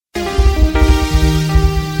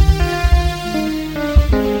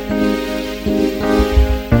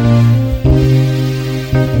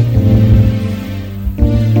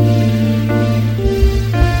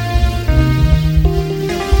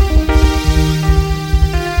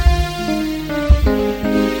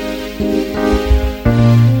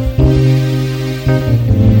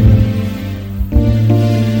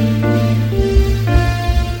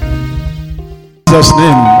Jesus'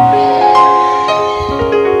 name.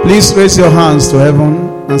 Please raise your hands to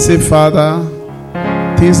heaven and say, Father,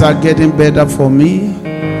 things are getting better for me.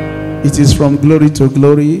 It is from glory to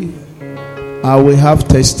glory. I will have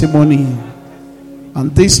testimony.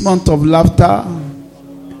 And this month of laughter,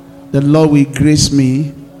 the Lord will grace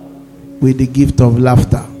me with the gift of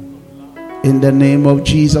laughter. In the name of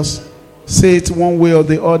Jesus. Say it one way or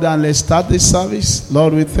the other and let's start this service.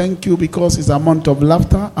 Lord, we thank you because it's a month of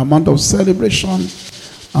laughter, a month of celebration.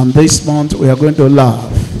 And this month we are going to laugh.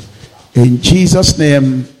 In Jesus'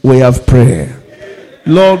 name we have prayer.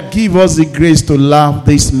 Lord, give us the grace to laugh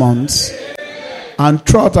this month and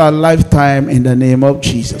throughout our lifetime in the name of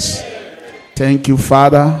Jesus. Thank you,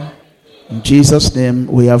 Father. In Jesus' name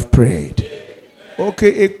we have prayed.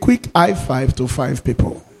 Okay, a quick high five to 5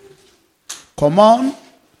 people. Come on.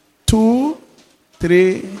 2,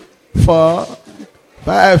 3, 4,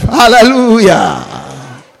 5.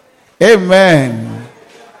 Hallelujah. Amen.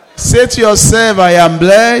 Say to yourself, I am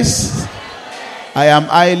blessed. I am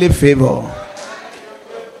highly favored.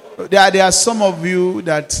 There are some of you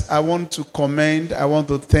that I want to commend. I want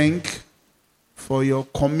to thank for your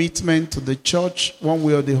commitment to the church, one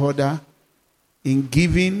way or the other, in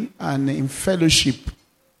giving and in fellowship.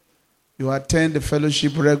 You attend the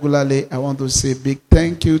fellowship regularly. I want to say a big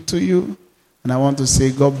thank you to you. And I want to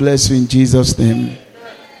say God bless you in Jesus' name.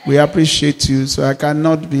 We appreciate you. So I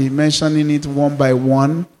cannot be mentioning it one by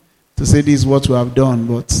one to say this is what we have done.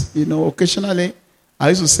 But, occasionally, I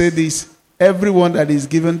used to say this. Everyone that is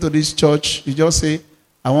given to this church, you just say,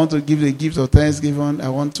 I want to give the gift of thanksgiving. I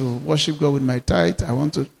want to worship God with my tithe.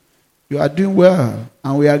 You are doing well.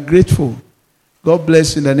 And we are grateful. God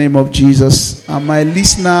bless you in the name of Jesus. And my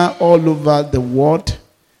listener all over the world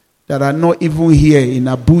that are not even here in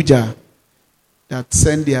Abuja that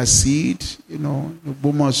send their seed,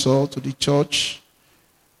 Bumaso to the church.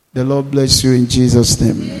 The Lord bless you in Jesus'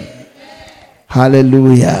 name.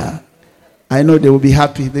 Hallelujah. I know they will be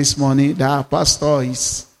happy this morning that our pastor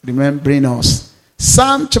is remembering us.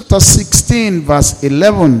 Psalm chapter 16 verse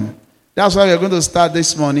 11. That's why we are going to start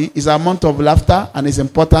this morning. It's a month of laughter, and it's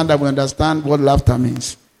important that we understand what laughter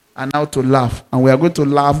means and how to laugh. And we are going to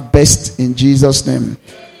laugh best in Jesus' name.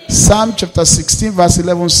 Psalm chapter 16 verse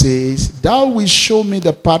 11 says, Thou wilt show me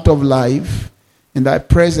the path of life. In thy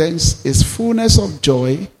presence is fullness of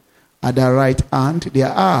joy. At thy right hand there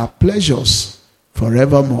are pleasures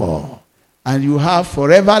forevermore. And you have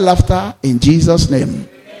forever laughter in Jesus' name.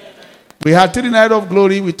 We had 3 nights of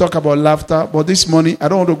glory. We talk about laughter. But this morning, I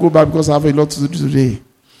don't want to go back because I have a lot to do today.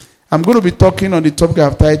 I'm going to be talking on the topic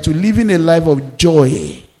I've titled, Living a Life of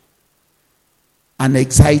Joy and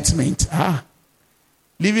Excitement.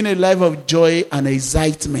 Living a life of joy and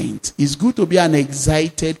excitement. It's good to be an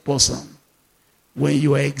excited person. When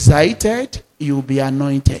you are excited, you will be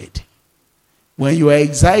anointed. When you are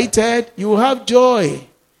excited, you will have joy.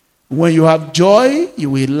 When you have joy,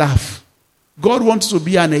 you will laugh. God wants to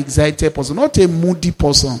be an excited person, not a moody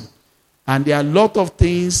person. And there are a lot of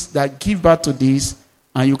things that give birth to this,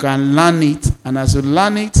 and you can learn it. And as you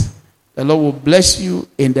learn it, the Lord will bless you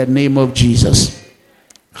in the name of Jesus.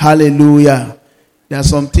 Hallelujah. There are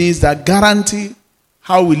some things that guarantee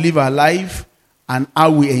how we live our life and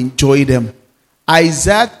how we enjoy them.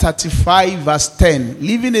 Isaiah 35 verse 10.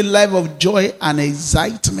 Living a life of joy and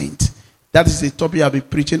excitement. That is the topic I'll be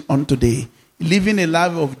preaching on today. Living a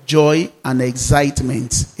life of joy and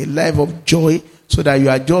excitement. A life of joy so that you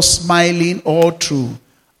are just smiling all through.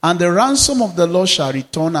 And the ransom of the Lord shall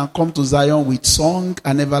return and come to Zion with song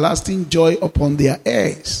and everlasting joy upon their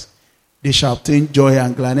heirs. They shall obtain joy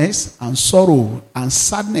and gladness, and sorrow and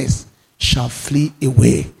sadness shall flee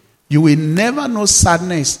away. You will never know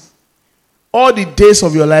sadness all the days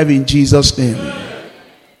of your life in Jesus' name.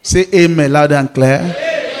 Say amen loud and clear.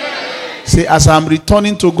 Say, as I'm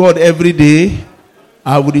returning to God every day,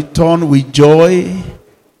 I will return with joy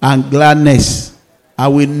and gladness. I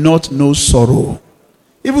will not know sorrow.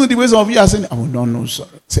 Even the way some of you are saying, I will not know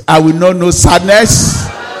sorrow. Say, I will not know sadness.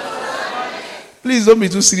 Please don't be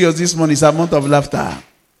too serious this morning. It's a month of laughter.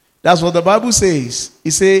 That's what the Bible says.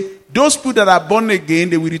 It says, those people that are born again,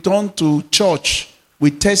 they will return to church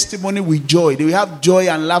with testimony, with joy. They will have joy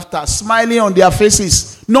and laughter, smiling on their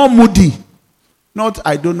faces. Not moody. Not,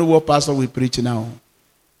 I don't know what pastor will preach now.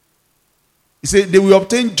 He said, they will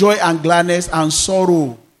obtain joy and gladness, and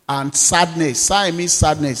sorrow and sadness. Sorrow means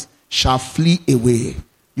sadness shall flee away.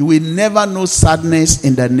 You will never know sadness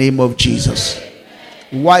in the name of Jesus.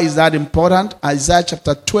 Why is that important? Isaiah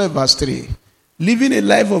chapter 12 verse 3. Living a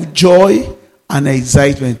life of joy and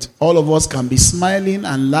excitement. All of us can be smiling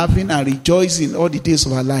and laughing and rejoicing all the days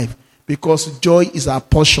of our life because joy is our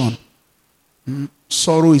portion.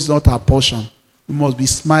 Sorrow is not our portion. We must be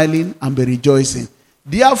smiling and be rejoicing.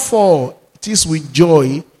 Therefore, it is with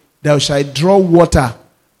joy that we shall draw water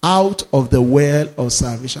out of the well of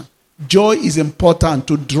salvation. Joy is important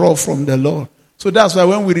to draw from the Lord. So that's why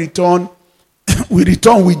when we return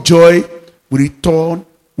with joy, we return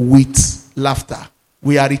with laughter.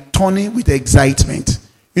 We are returning with excitement.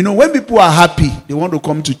 You know, when people are happy, they want to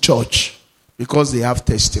come to church because they have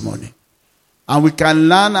testimony. And we can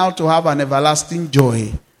learn how to have an everlasting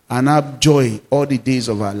joy and have joy all the days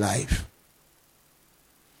of our life.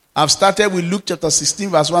 I've started with Luke chapter 16,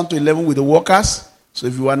 verse 1 to 11 with the workers. So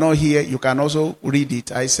if you are not here, you can also read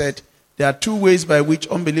it. I said there are two ways by which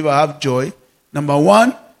unbelievers have joy. Number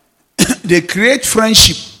one, they create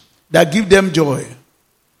friendship that give them joy.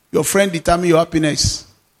 Your friend determines your happiness.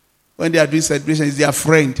 When they are doing celebration, it's their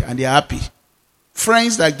friend and they are happy.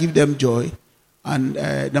 Friends that give them joy. And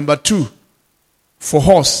number two,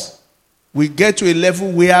 for us, we get to a level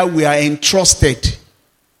where we are entrusted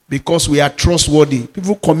because we are trustworthy.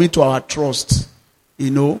 People commit to our trust,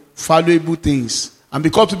 valuable things. And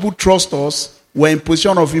because people trust us, we're in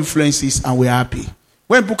position of influences and we're happy.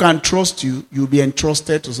 When people can trust you, you'll be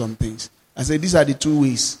entrusted to some things. I say these are the two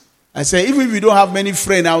ways. I say even if you don't have many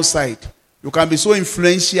friends outside, you can be so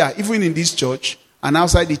influential, even in this church and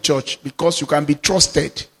outside the church, because you can be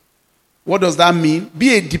trusted. What does that mean?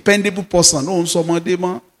 Be a dependable person. Oh, somebody,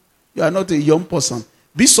 you are not a young person.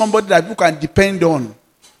 Be somebody that you can depend on.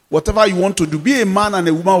 Whatever you want to do, be a man and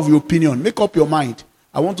a woman of your opinion. Make up your mind.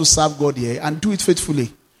 I want to serve God here and do it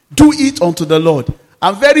faithfully. Do it unto the Lord.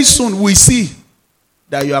 And very soon we see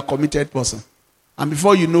that you are a committed person. And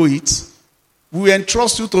before you know it, we will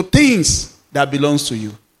entrust you to things that belongs to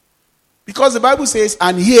you. Because the Bible says,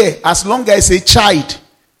 and here, as long as a child,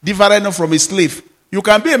 different from a slave, you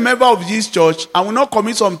can be a member of this church and will not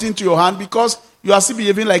commit something to your hand because you are still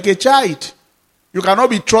behaving like a child. You cannot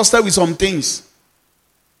be trusted with some things.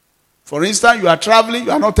 For instance, you are traveling,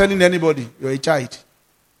 you are not telling anybody. You are a child.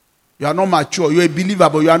 You are not mature. You are a believer,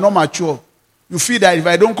 but you are not mature. You feel that if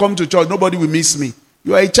I don't come to church, nobody will miss me.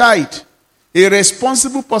 You are a child. A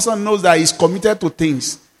responsible person knows that he's committed to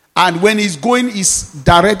things. And when he's going, he's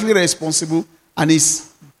directly responsible and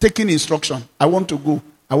he's taking instruction. I want to go.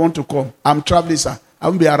 I want to come. I'm traveling, sir. I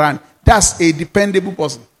won't be around. That's a dependable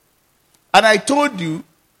person. And I told you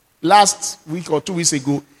last week or 2 weeks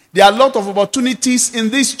ago, there are a lot of opportunities in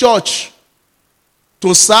this church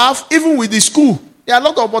to serve, even with the school. There are a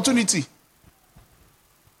lot of opportunity.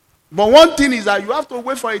 But one thing is that you have to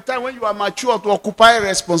wait for a time when you are mature to occupy a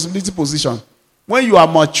responsibility position. When you are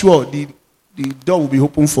mature, the door will be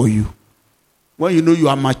open for you. When you know you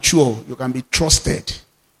are mature, you can be trusted.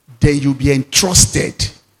 Then you'll be entrusted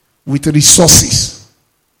with resources.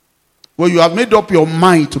 When you have made up your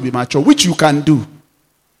mind to be mature, which you can do,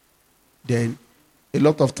 then a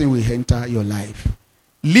lot of things will enter your life.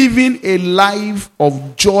 Living a life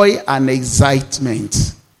of joy and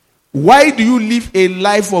excitement. Why do you live a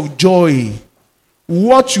life of joy?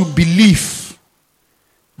 What you believe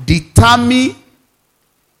determine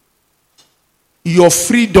your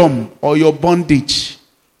freedom or your bondage.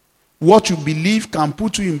 What you believe can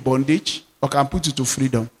put you in bondage or can put you to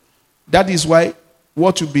freedom. That is why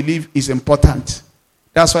what you believe is important.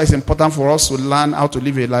 That's why it's important for us to learn how to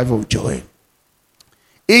live a life of joy.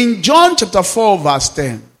 In John chapter 4 verse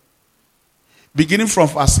 10, beginning from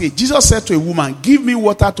verse 8, Jesus said to a woman, give me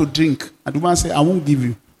water to drink. And the woman said, I won't give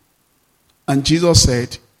you. And Jesus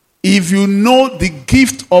said, if you know the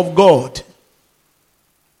gift of God.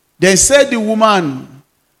 Then said the woman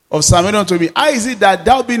of Samaria unto me, how is it that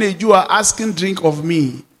thou being a Jew are asking drink of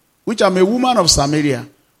me, which am a woman of Samaria?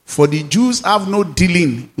 For the Jews have no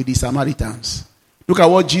dealing with the Samaritans. Look at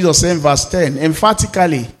what Jesus said in verse 10.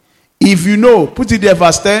 Emphatically, if you know, put it there,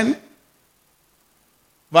 verse 10.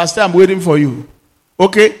 Verse 10, I'm waiting for you.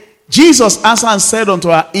 Okay. Jesus answered and said unto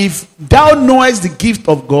her, if thou knowest the gift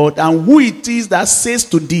of God, and who it is that says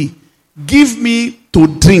to thee, give me to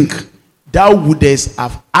drink, thou wouldest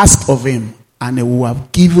have asked of him, and he would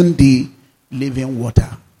have given thee living water.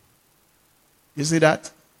 You see that?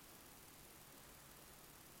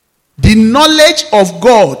 The knowledge of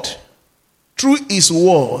God through his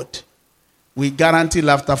word will guarantee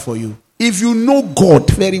laughter for you. If you know God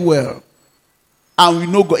very well, and we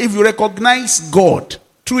know God, if you recognize God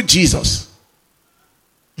through Jesus,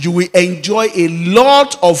 you will enjoy a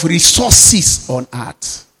lot of resources on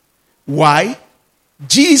earth. Why?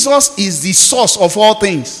 Jesus is the source of all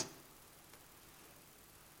things.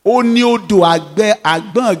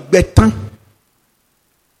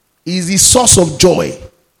 Is the source of joy.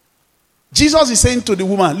 Jesus is saying to the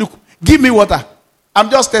woman, look, give me water. I'm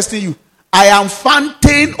just testing you. I am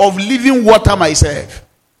fountain of living water myself.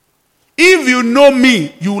 If you know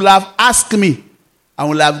me, you will have asked me. I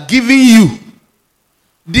will have given you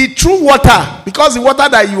the true water. Because the water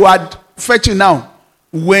that you are fetching now,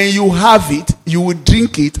 when you have it, you will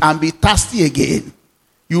drink it and be thirsty again.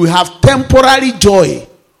 You will have temporary joy.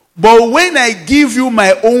 But when I give you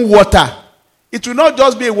my own water, it will not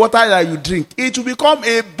just be a water that you drink. It will become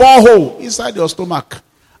a borehole inside your stomach.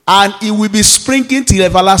 And it will be sprinkling till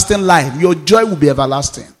everlasting life. Your joy will be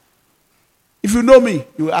everlasting. If you know me,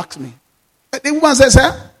 you will ask me. The woman says,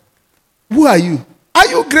 sir, who are you? Are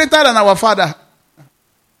you greater than our father?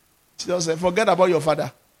 She just said, forget about your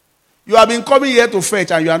father. You have been coming here to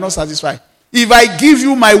fetch and you are not satisfied. If I give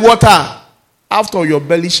you my water, after your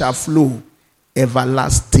belly shall flow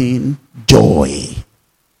everlasting joy.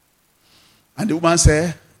 And the woman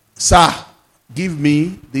said, sir, give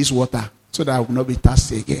me this water so that I will not be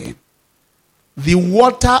thirsty again. The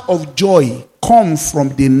water of joy comes from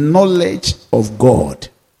the knowledge of God.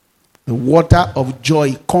 The water of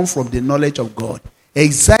joy comes from the knowledge of God.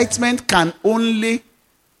 Excitement can only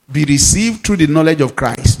be received through the knowledge of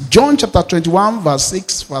Christ. John chapter 21, verse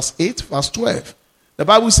 6, verse 8, verse 12. The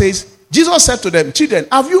Bible says, Jesus said to them, children,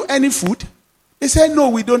 have you any food? They said, no,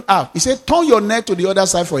 we don't have. He said, turn your net to the other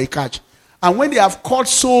side for a catch. And when they have caught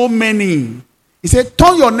so many, he said,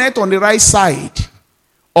 turn your net on the right side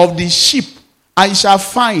of the ship, and you shall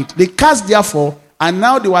find. They cast therefore, and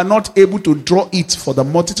now they were not able to draw it for the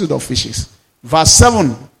multitude of fishes. Verse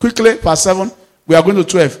 7, quickly, verse 7, we are going to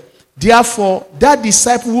 12. Therefore, that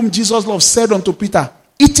disciple whom Jesus loved said unto Peter,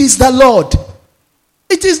 it is the Lord.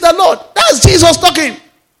 It is the Lord. That's Jesus talking.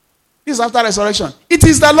 This is after resurrection. It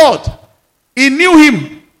is the Lord. He knew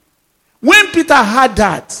him. When Peter heard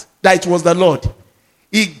that it was the Lord,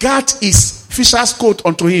 he got his fisher's coat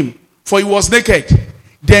unto him, for he was naked.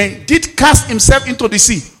 Then did cast himself into the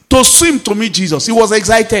sea to swim to meet Jesus. He was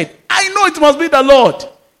excited. I know it must be the Lord.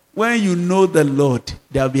 When you know the Lord,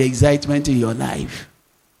 there will be excitement in your life.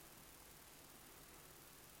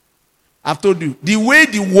 I've told you, the way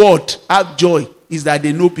the world have joy is that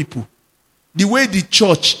they know people. The way the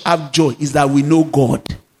church have joy is that we know God.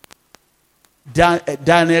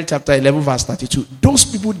 Daniel chapter 11 verse 32. Those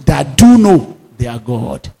people that do know their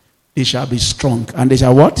God, they shall be strong. And they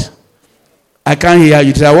shall what? I can't hear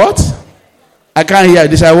you. They shall what? I can't hear you.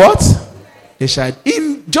 They shall what? They shall.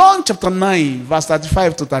 In John chapter 9 verse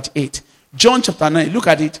 35 to 38. John chapter 9. Look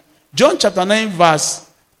at it. John chapter 9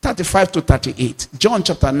 verse 35 to 38. John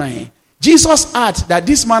chapter 9. Jesus heard that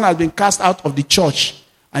this man has been cast out of the church.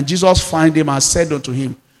 And Jesus found him and said unto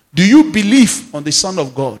him, do you believe on the Son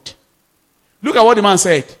of God? Look at what the man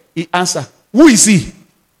said. He answered, who is he?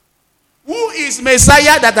 Who is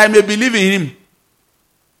Messiah that I may believe in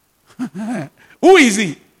him? Who is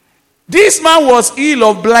he? This man was ill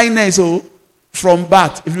of blindness from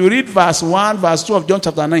birth. If you read verse 1, verse 2 of John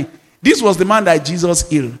chapter 9, this was the man that Jesus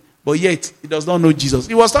healed. But yet, he does not know Jesus.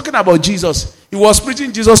 He was talking about Jesus. He was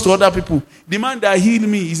preaching Jesus to other people. The man that healed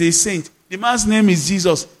me is a saint. The man's name is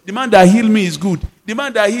Jesus. The man that healed me is good. The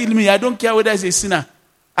man that healed me, I don't care whether he's a sinner.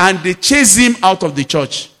 And they chased him out of the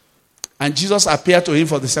church. And Jesus appeared to him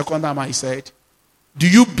for the second time and he said, do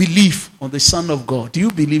you believe on the Son of God? Do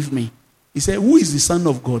you believe me? He said, who is the Son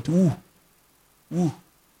of God? Who? Do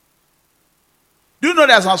you know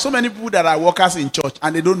there's so many people that are workers in church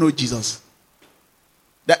and they don't know Jesus?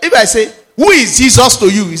 That if I say, who is Jesus to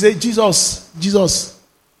you? He said, Jesus.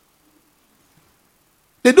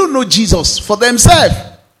 They don't know Jesus for themselves.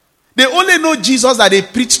 They only know Jesus that they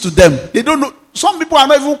preach to them. They don't know. Some people are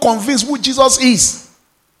not even convinced who Jesus is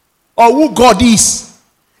or who God is.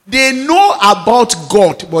 They know about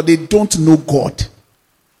God, but they don't know God.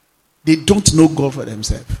 They don't know God for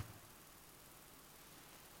themselves.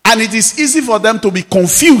 And it is easy for them to be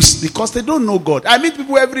confused because they don't know God. I meet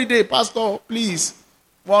people every day. Pastor, please.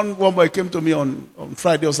 One boy came to me on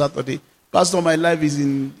Friday or Saturday. Pastor, my life is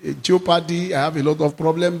in jeopardy. I have a lot of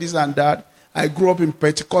problems, this and that. I grew up in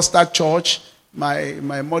Pentecostal church. My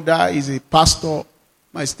mother is a pastor.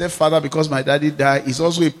 My stepfather, because my daddy died, is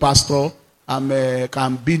also a pastor. I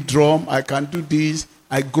can beat drum. I can do this.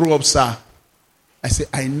 I grew up, sir. I say,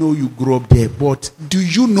 I know you grew up there, but do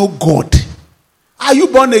you know God? Are you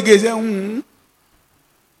born again?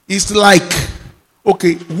 It's like,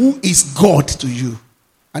 okay, who is God to you?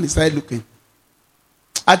 And he started looking.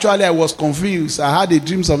 Actually, I was confused. I had a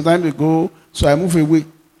dream some time ago, so I moved away.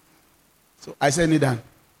 So I said, kneel down.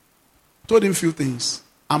 Told him a few things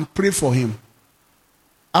and prayed for him.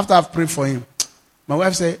 After I've prayed for him, my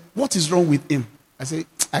wife said, what is wrong with him? I said,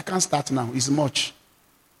 I can't start now. It's much.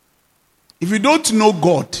 If you don't know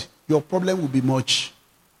God, your problem will be much.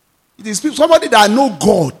 It is somebody that know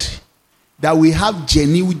God that will have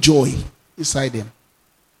genuine joy inside them.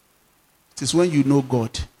 It is when you know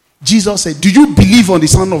God. Jesus said, do you believe on the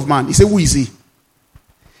Son of Man? He said, who is he?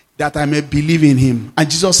 That I may believe in him. And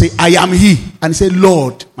Jesus said, I am he. And he said,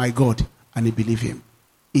 Lord, my God. And he believed him.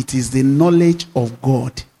 It is the knowledge of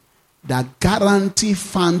God that guarantee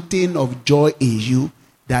fountain of joy in you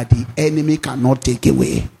that the enemy cannot take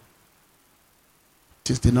away. It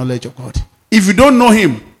is the knowledge of God. If you don't know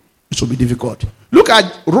him, it will be difficult. Look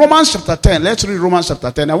at Romans chapter 10. Let's read Romans chapter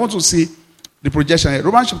 10. I want to see the projection here.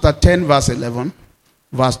 Romans chapter 10, verse 11,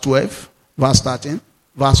 verse 12, verse 13,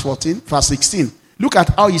 verse 14, verse 16. Look at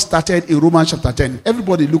how he started in Romans chapter 10.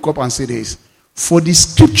 Everybody look up and say this. For the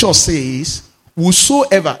scripture says,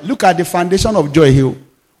 whosoever, look at the foundation of joy here.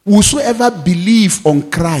 Whosoever believe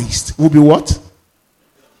on Christ will be what?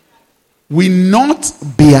 Will not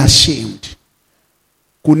be ashamed.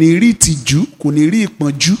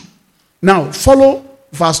 Now, follow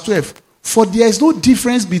verse 12. For there is no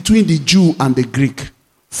difference between the Jew and the Greek.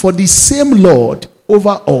 For the same Lord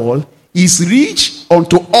over all is rich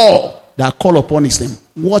unto all that call upon his name.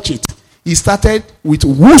 Watch it. He started with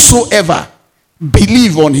whosoever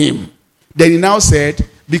believe on him. Then he now said,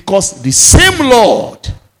 because the same Lord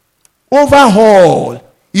over all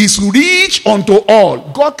is rich unto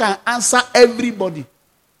all. God can answer everybody.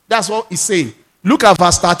 That's what he's saying. Look at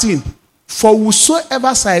verse 13. For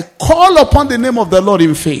whosoever shall call upon the name of the Lord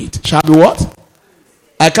in faith shall be what?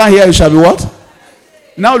 I can't hear you. Shall be what?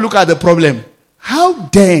 Now look at the problem. How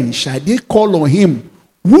then shall they call on him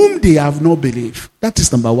whom they have not believed? That is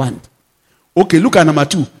number one. Okay, look at number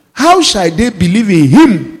two. How shall they believe in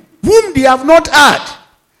him whom they have not heard?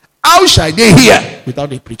 How shall they hear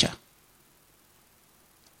without a preacher?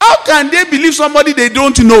 How can they believe somebody they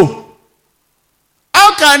don't know?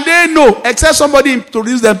 How can they know except somebody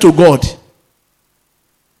introduce them to God?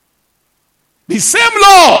 The same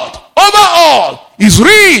Lord over all is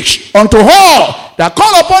rich unto all that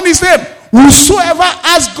call upon his name. Whosoever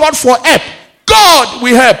asks God for help, God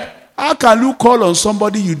will help. How can you call on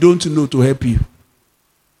somebody you don't know to help you?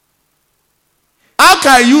 How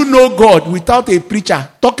can you know God without a preacher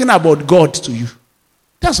talking about God to you?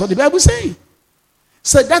 That's what the Bible is saying.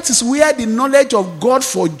 So that is where the knowledge of God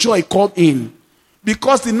for joy comes in.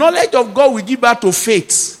 Because the knowledge of God will give birth to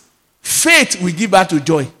faith. Faith will give birth to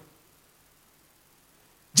joy.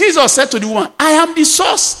 Jesus said to the woman, I am the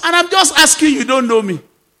source, and I'm just asking you don't know me.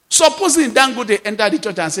 Supposing Dangote enter the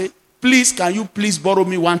church and say, please, can you please borrow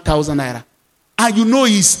me 1,000 naira? And you know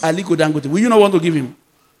he's Aliko Dangote. Will you not want to give him?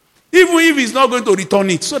 Even if he's not going to return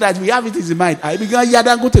it, so that we have it in his mind. I began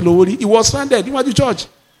Dangote Lowori. He was stranded. He went to church.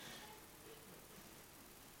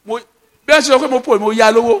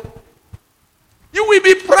 You will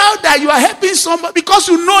be proud that you are helping somebody because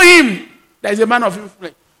you know him. There is a man of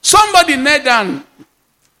influence. Somebody knelt down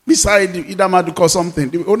beside Idamadu or something.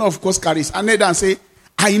 The owner of course carries. And knelt down and say,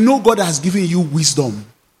 I know God has given you wisdom.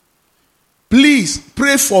 Please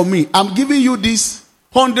pray for me. I'm giving you this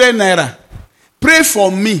 100 naira. Pray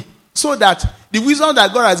for me so that the wisdom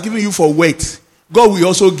that God has given you for weight, God will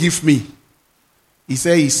also give me. He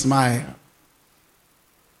said he smiled.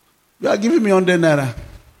 You are giving me 100 naira.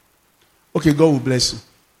 Okay, God will bless you.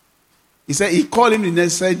 He said he called him the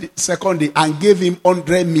next second day and gave him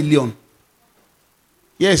 100 million.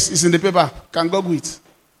 Yes, it's in the paper. Can God do it?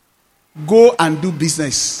 Go and do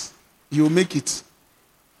business. You will make it.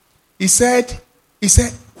 He said,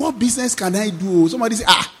 what business can I do? Somebody said,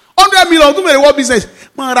 100 million, do me what business?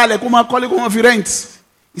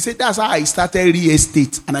 He said, that's how I started real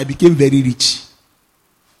estate and I became very rich.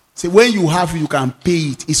 So when you have, you can pay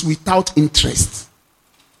it. It's without interest.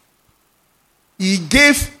 He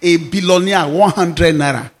gave a billionaire 100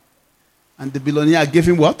 naira. And the billionaire gave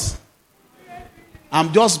him what?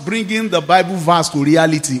 I'm just bringing the Bible verse to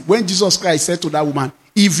reality. When Jesus Christ said to that woman,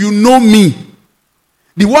 if you know me,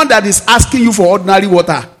 the one that is asking you for ordinary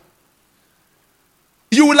water,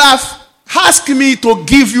 you will have asked me to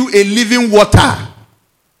give you a living water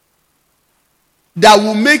that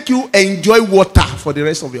will make you enjoy water for the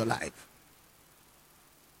rest of your life.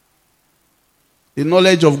 The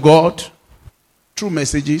knowledge of God through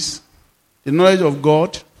messages, the knowledge of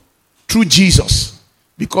God through Jesus,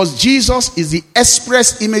 because Jesus is the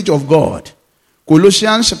express image of God.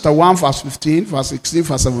 Colossians chapter 1 verse 15, verse 16,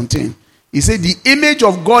 verse 17. He said the image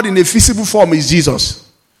of God in a visible form is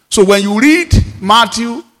Jesus. So when you read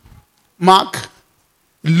Matthew, Mark,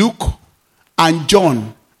 Luke, and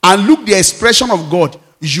John, and look the expression of God,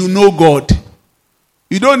 you know God.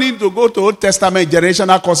 You don't need to go to Old Testament,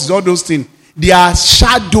 generational courses, all those things. They are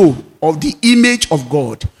shadow of the image of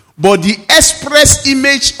God. But the express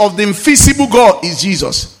image of the invisible God is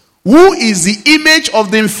Jesus. Who is the image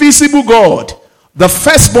of the invisible God? The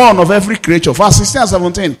firstborn of every creature. Verse 16 and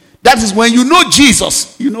 17. That is when you know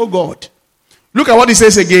Jesus, you know God. Look at what he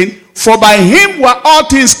says again. For by him were all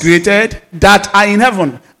things created that are in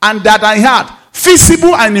heaven and that are in earth,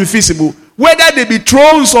 visible and invisible, whether they be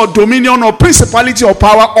thrones or dominion or principality or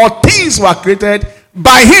power, or things were created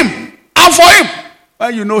by him and for him.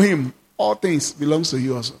 When you know him, all things belongs to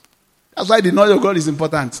you also. That's why the knowledge of God is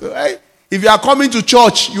important. So, if you are coming to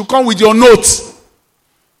church, you come with your notes.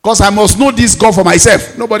 Because I must know this God for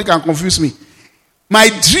myself. Nobody can confuse me. My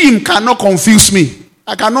dream cannot confuse me.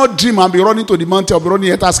 I cannot dream and be running to the mountain or be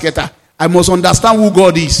running a skater. I must understand who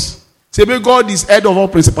God is. Say, God is head of all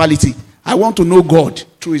principality. I want to know God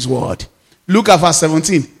through his word. Look at verse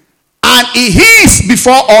 17. And he is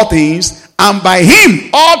before all things, and by him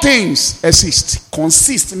all things exist.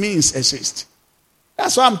 Consist means exist.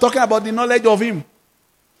 That's why I'm talking about the knowledge of him.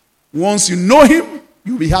 Once you know him,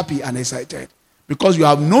 you'll be happy and excited. Because you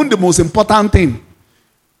have known the most important thing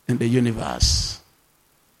in the universe.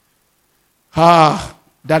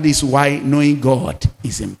 That is why knowing God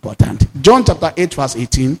is important. John chapter 8 verse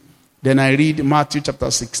 18. Then I read Matthew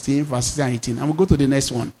chapter 16 verse 18. I'm going to go to the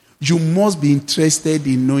next one. You must be interested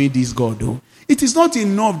in knowing this God, though. It is not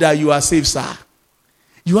enough that you are saved, sir.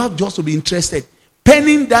 You have just to be interested.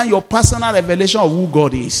 Penning down your personal revelation of who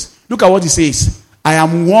God is. Look at what he says. I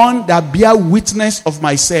am one that bear witness of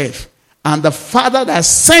myself, and the Father that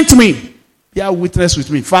sent me bear witness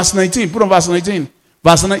with me. Verse 19. Put on verse 19.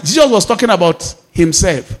 Verse 19. Jesus was talking about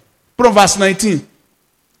himself. Put on verse 19.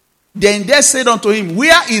 Then they said unto him,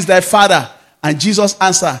 where is thy Father? And Jesus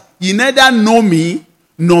answered, ye neither know me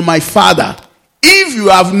nor my Father. If you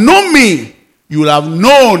have known me, you will have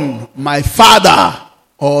known my Father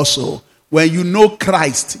also. When you know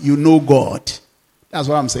Christ, you know God. That's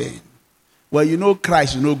what I'm saying. When you know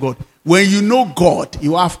Christ, you know God. When you know God,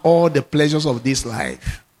 you have all the pleasures of this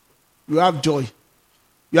life. You have joy.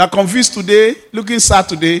 You are confused today, looking sad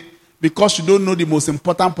today, because you don't know the most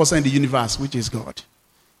important person in the universe, which is God.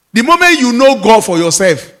 The moment you know God for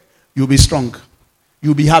yourself, you'll be strong.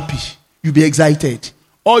 You'll be happy. You'll be excited.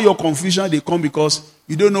 All your confusion, they come because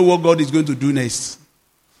you don't know what God is going to do next.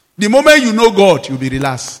 The moment you know God, you'll be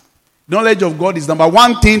relaxed. Knowledge of God is number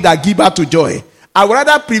one thing that gives birth to joy. I would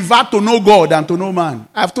rather prefer to know God than to know man.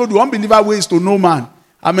 I've told you, unbeliever ways to know man.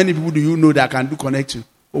 How many people do you know that can connect you?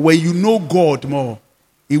 But when you know God more,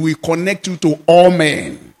 he will connect you to all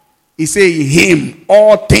men. He says, in him,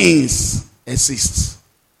 all things exist.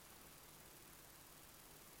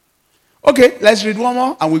 Okay, let's read one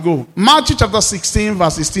more and we go. Matthew chapter 16,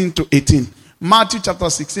 verse 16 to 18. Matthew chapter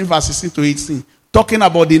 16, verse 16 to 18. Talking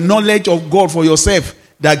about the knowledge of God for yourself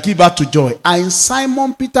that give birth to joy. And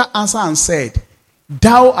Simon Peter answered and said,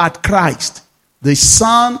 thou art Christ, the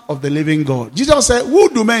Son of the living God. Jesus said, who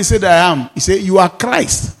do men say that I am? He said, you are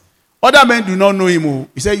Christ. Other men do not know him.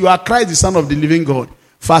 He said, you are Christ, the Son of the living God.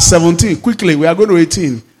 Verse 17, quickly, we are going to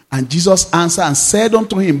 18. And Jesus answered and said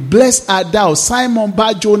unto him, blessed art thou, Simon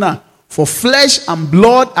Bar-Jonah, for flesh and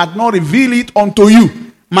blood hath not revealed it unto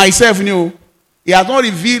you. Myself knew. He hath not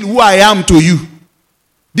revealed who I am to you.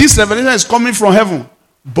 This revelation is coming from heaven.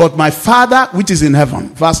 But my Father which is in heaven.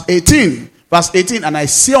 Verse 18. Verse 18. And I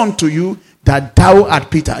say unto you that thou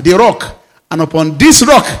art Peter, the rock. And upon this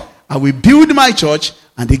rock I will build my church,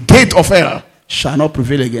 and the gate of hell shall not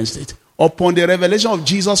prevail against it. Upon the revelation of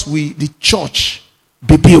Jesus will the church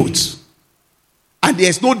be built. And there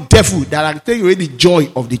is no devil that can take away the joy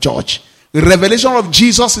of the church. The revelation of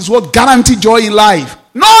Jesus is what guarantees joy in life.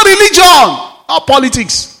 No religion, not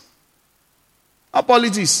politics. Not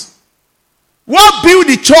politics. What built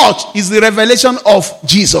the church is the revelation of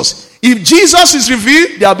Jesus. If Jesus is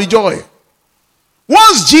revealed, there will be joy.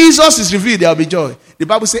 Once Jesus is revealed, there will be joy. The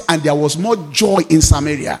Bible says, and there was more joy in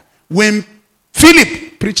Samaria when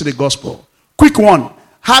Philip preached the gospel. Quick one.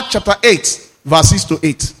 Acts chapter 8, verses to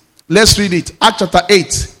 8. Let's read it. Acts chapter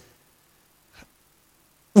 8.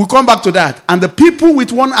 We'll come back to that. And the people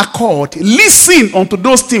with one accord listen unto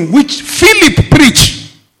those things which Philip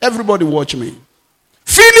preached. Everybody watch me.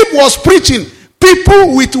 Philip was preaching.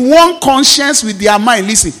 People with one conscience with their mind.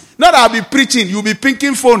 Listen. Not that I'll be preaching. You'll be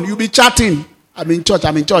picking phone. You'll be chatting. I'm in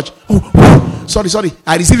church. Oh, sorry.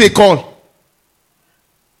 I received a call.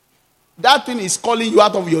 That thing is calling you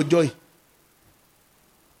out of your joy.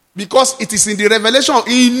 Because it is in the revelation of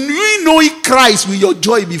in knowing Christ will your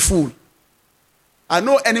joy be full. I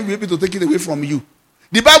know any will be able to take it away from you.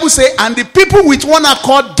 The Bible says, and the people with one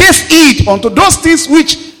accord gave heed unto those things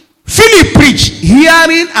which Philip preached,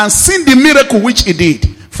 hearing and seeing the miracle which he did.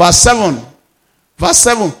 Verse 7.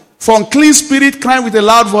 For unclean spirit crying with a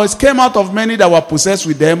loud voice came out of many that were possessed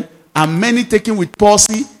with them, and many taken with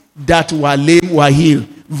palsy that were lame were healed.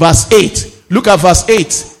 Verse 8. Look at verse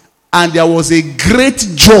 8. and there was a great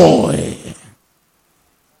joy.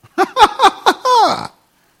 That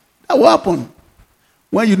will happen.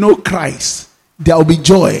 When you know Christ, there will be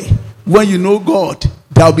joy. When you know God,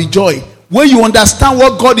 there will be joy. When you understand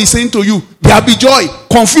what God is saying to you, there will be joy.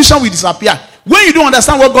 Confusion will disappear. When you don't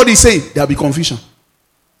understand what God is saying, there will be confusion.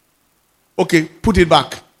 Okay, put it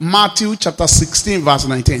back. Matthew chapter 16, verse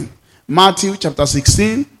 19. Matthew chapter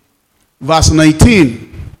 16, verse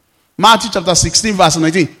 19. Matthew chapter 16, verse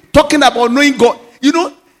 19. Talking about knowing God. You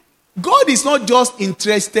know, God is not just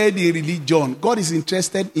interested in religion. God is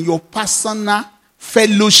interested in your personal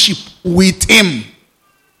fellowship with Him.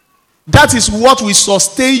 That is what will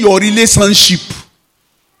sustain your relationship.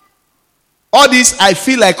 All this, I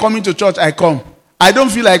feel like coming to church, I come. I don't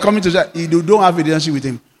feel like coming to church, you don't have a relationship with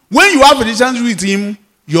Him. When you have a relationship with Him,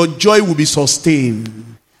 your joy will be sustained.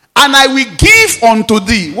 And I will give unto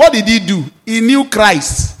thee. What did He do? He knew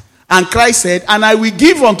Christ. And Christ said, and I will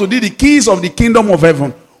give unto thee the keys of the kingdom of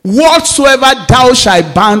heaven. Whatsoever thou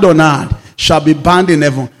shalt bind on earth shall be bound in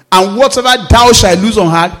heaven. And whatsoever thou shalt loose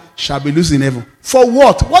on earth shall be loosed in heaven. For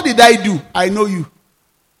what? What did I do? I know you.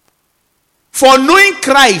 For knowing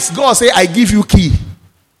Christ, God said, I give you key.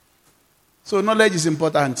 So knowledge is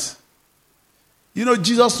important. You know,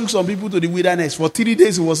 Jesus took some people to the wilderness. For 3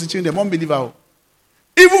 days he was teaching them, unbeliever.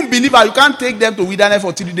 Even believer, you can't take them to wilderness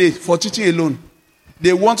for 3 days for teaching alone.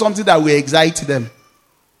 They want something that will excite them.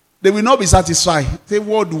 They will not be satisfied. Say,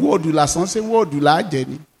 what do last one? Say, what do last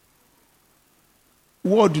Jenny?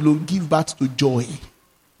 What do give birth to joy?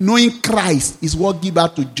 Knowing Christ is what gives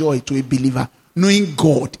birth to joy to a believer. Knowing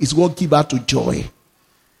God is what gives birth to joy.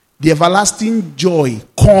 The everlasting joy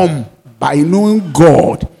come by knowing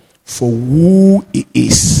God for who He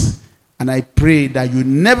is. And I pray that you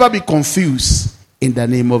never be confused in the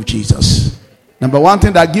name of Jesus. Number one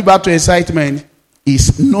thing that gives birth to excitement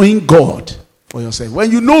is knowing God for yourself.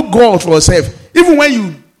 When you know God for yourself, even when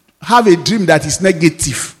you have a dream that is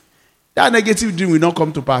negative, that negative dream will not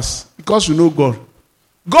come to pass because you know God.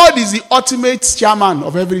 God is the ultimate chairman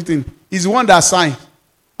of everything. He's the one that signs,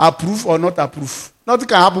 approve or not approve. Nothing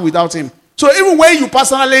can happen without Him. So even when you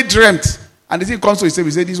personally dreamt and the thing comes to His table,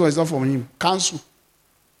 He say, this one is not from Him. Cancel.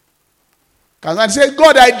 And say,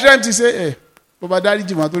 God, I dreamt. He say, hey,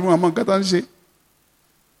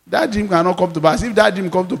 that dream cannot come to pass. If that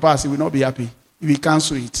dream comes to pass, He will not be happy. He will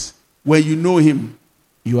cancel it. When you know Him,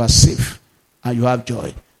 you are safe and you have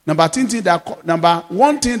joy. Number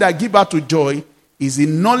one thing that gives birth to joy is the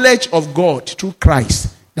knowledge of God through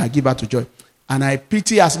Christ that gives birth to joy. And I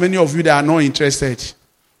pity as many of you that are not interested.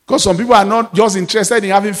 Because some people are not just interested in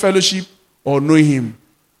having fellowship or knowing Him.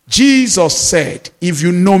 Jesus said, if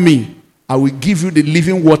you know me, I will give you the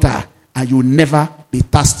living water and you will never be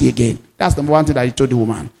thirsty again. That's number one thing that He told the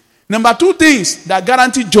woman. Number two things that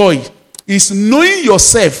guarantee joy is knowing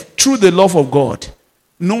yourself through the love of God.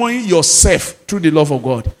 Knowing yourself through the love of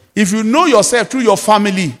God. If you know yourself through your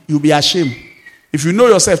family, you'll be ashamed. If you know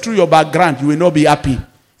yourself through your background, you will not be happy.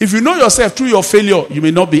 If you know yourself through your failure, you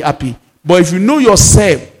may not be happy. But if you know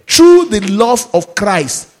yourself through the love of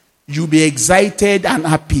Christ, you'll be excited and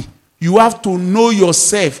happy. You have to know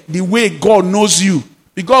yourself the way God knows you.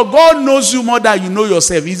 Because God knows you more than you know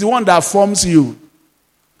yourself. He's the one that forms you.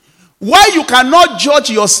 Why you cannot judge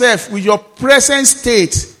yourself with your present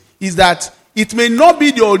state is that it may not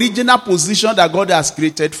be the original position that God has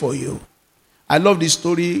created for you. I love the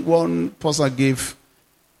story one person gave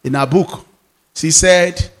in a book. She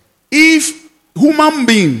said, if human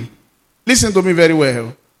being, listen to me very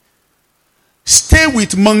well, stay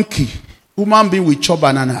with monkey, human being will chop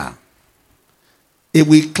banana. It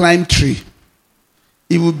will climb tree.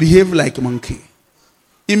 It will behave like a monkey.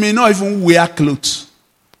 It may not even wear clothes.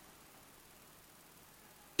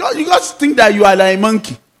 You just think that you are like a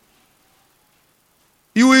monkey.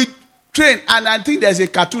 You will train, and I think there's a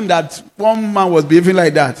cartoon that one man was behaving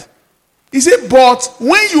like that. He said, but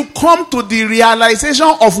when you come to the realization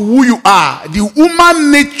of who you are, the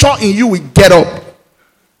human nature in you will get up.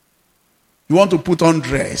 You want to put on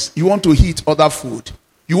dress. You want to eat other food.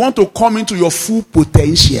 You want to come into your full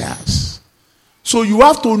potentials. So you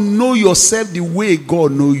have to know yourself the way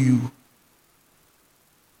God knows you.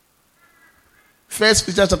 1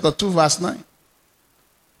 Peter chapter 2 verse 9.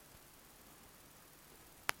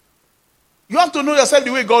 You have to know yourself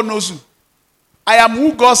the way God knows you. I am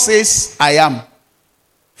who God says I am.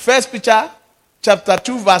 1 Peter chapter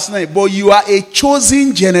 2 verse 9. But you are a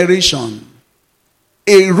chosen generation,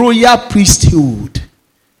 a royal priesthood,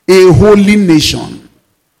 a holy nation.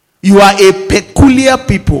 You are a peculiar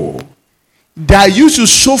people that you should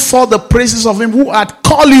show forth the praises of Him who had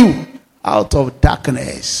called you out of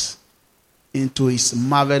darkness into His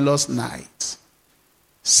marvelous night.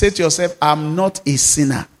 Say to yourself, I'm not a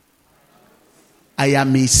sinner. I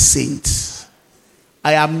am a saint.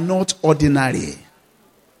 I am not ordinary.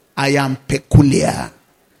 I am peculiar.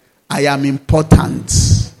 I am important.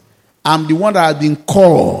 I'm the one that has been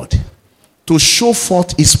called to show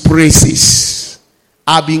forth his praises.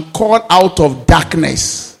 I've been called out of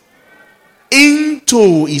darkness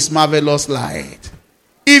into his marvelous light.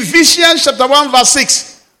 Ephesians chapter 1 verse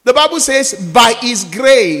 6. The Bible says, by his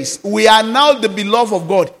grace, we are now the beloved of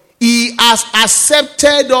God. He has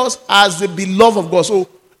accepted us as the beloved of God. So,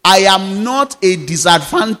 I am not a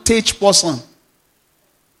disadvantaged person.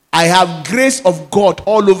 I have grace of God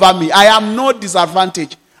all over me. I am not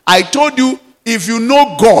disadvantaged. I told you, if you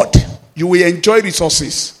know God, you will enjoy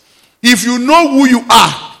resources. If you know who you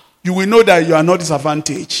are, you will know that you are not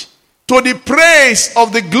disadvantaged. To the praise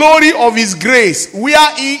of the glory of his grace,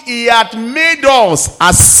 where he had made us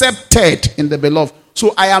accepted in the beloved.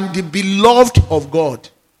 So I am the beloved of God.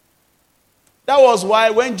 That was why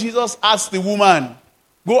when Jesus asked the woman,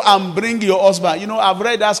 go and bring your husband. You know, I've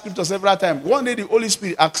read that scripture several times. One day the Holy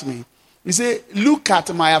Spirit asked me, he said, look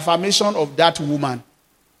at my affirmation of that woman.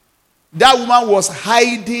 That woman was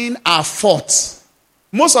hiding her faults.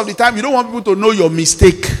 Most of the time, you don't want people to know your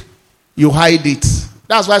mistake. You hide it.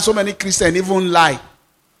 That's why so many Christians even lie.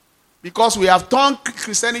 Because we have turned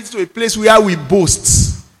Christianity to a place where we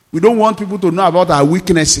boast. We don't want people to know about our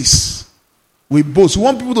weaknesses. We boast. We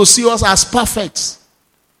want people to see us as perfect.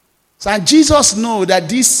 So Jesus knew that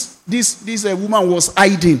this woman was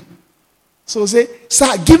hiding. So say,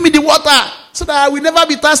 sir, give me the water so that I will never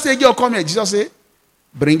be thirsty again or come here. Jesus said,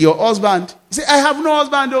 bring your husband. He said, I have no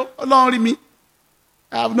husband, though. Only me.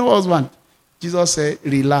 I have no husband. Jesus said,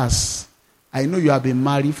 relax. I know you have been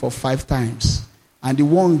married for 5 times. And the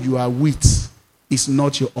one you are with is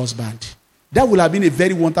not your husband. That would have been a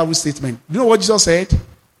very wonderful statement. You know what Jesus said?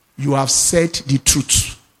 You have said the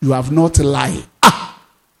truth. You have not lied.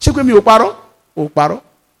 Check with me, Oparo. Oparo.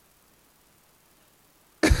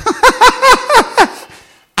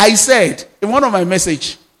 I said in one of my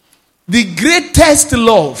messages, the greatest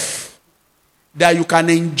love that you can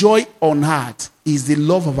enjoy on earth is the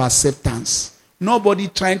love of acceptance. Nobody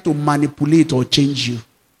trying to manipulate or change you.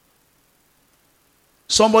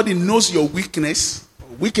 Somebody knows your weaknesses,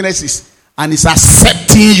 and is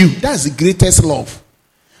accepting you. That's the greatest love.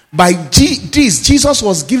 By this, Jesus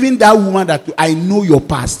was giving that woman that I know your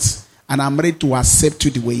past, and I'm ready to accept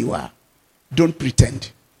you the way you are. Don't pretend.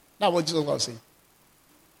 That's what Jesus was saying.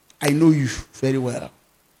 I know you very well.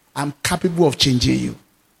 I'm capable of changing you.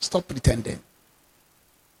 Stop pretending.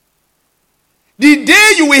 The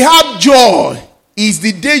day you will have joy is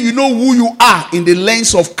the day you know who you are in the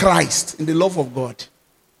lens of Christ, in the love of God.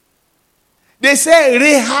 They say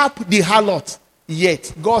Rahab the harlot,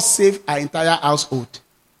 yet God saved her entire household.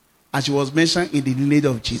 And she was mentioned in the lineage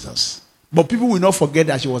of Jesus. But people will not forget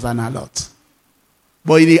that she was an harlot.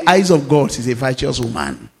 But in the eyes of God, she's a righteous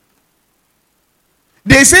woman.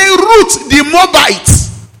 They say Ruth the Moabite.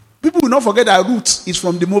 People will not forget that Ruth is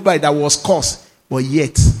from the Moabite that was cursed. But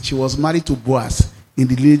yet, she was married to Boaz in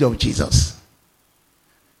the lineage of Jesus.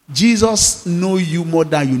 Jesus knows you more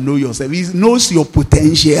than you know yourself. He knows your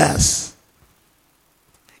potentials.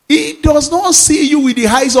 He does not see you with the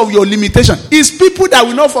eyes of your limitation. It's people that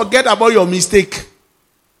will not forget about your mistake.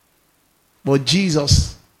 But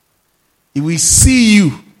Jesus, he will see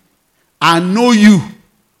you and know you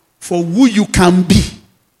for who you can be.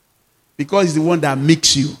 Because he's the one that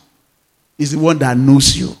makes you. He's the one that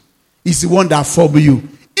knows you. He's the one that formed you.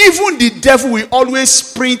 Even the devil will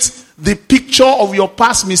always print the picture of your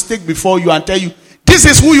past mistake before you and tell you, this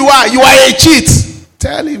is who you are. You are a cheat.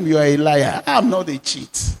 Tell him you are a liar. I am not a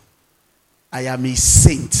cheat. I am a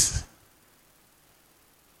saint.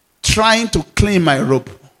 Trying to claim my robe.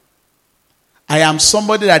 I am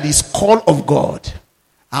somebody that is called of God.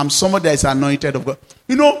 I am somebody that is anointed of God.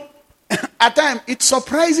 You know, at times, it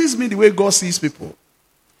surprises me the way God sees people.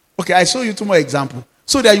 Okay, I show you 2 more examples.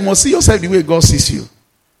 So that you must see yourself the way God sees you.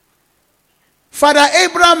 Father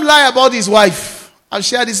Abraham lied about his wife. I've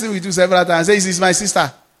shared this thing with you several times. I say, this is my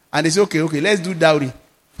sister. And they say, okay, let's do dowry.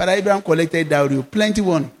 Father Abraham collected dowry. Plenty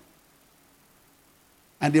one.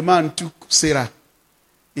 And the man took Sarah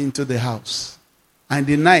into the house. And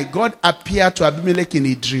the night, God appeared to Abimelech in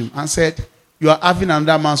a dream and said, you are having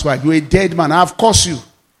another man's wife. You are a dead man. I have cursed you.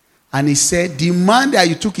 And he said, the man that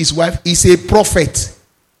you took his wife is a prophet.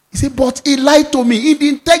 He said, but he lied to me. In the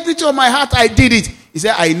integrity of my heart, I did it. He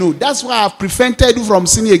said, I know. That's why I have prevented you from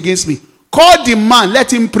sinning against me. Call the man.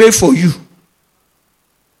 Let him pray for you.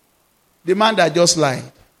 The man that just lied.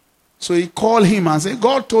 So he called him and said,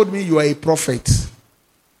 God told me you are a prophet.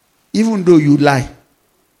 Even though you lie.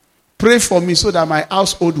 Pray for me so that my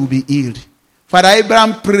household will be healed. Father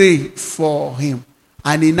Abraham prayed for him,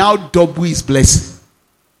 and he now doubled his blessing.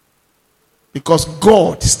 Because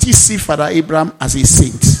God still sees Father Abraham as a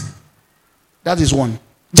saint. That is one.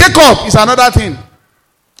 Jacob is another thing.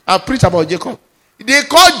 I preach about Jacob. They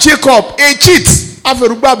call Jacob a cheat.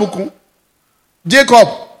 Jacob.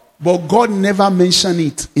 But God never mentioned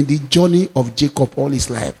it in the journey of Jacob all his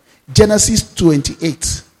life. Genesis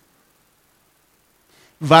 28.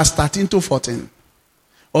 Verse 13 to 14.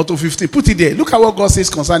 Or to 15. Put it there. Look at what God says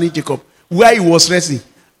concerning Jacob. Where he was resting.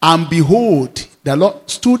 And behold, the Lord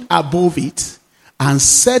stood above it and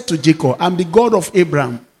said to Jacob, I am the God of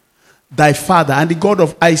Abraham, thy father, and the God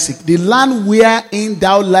of Isaac. The land wherein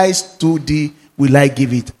thou liest to thee will I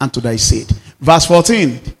give it unto thy seed. Verse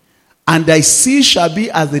 14. And thy seed shall be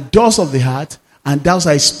as the dust of the earth, and thou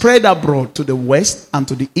shalt spread abroad to the west, and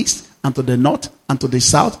to the east, and to the north, and to the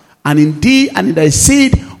south. And in thee and in thy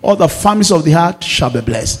seed all the families of the earth shall be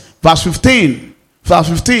blessed. Verse 15. Verse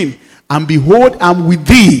 15. And behold, I am with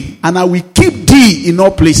thee, and I will keep thee in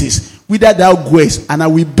all places, whither thou goest, and I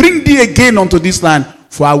will bring thee again unto this land,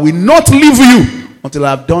 for I will not leave you until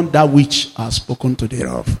I have done that which I have spoken to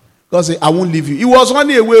thereof. God said, I won't leave you. He was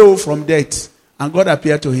running away from death, and God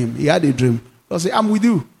appeared to him. He had a dream. God said, I'm with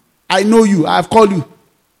you. I know you. I have called you,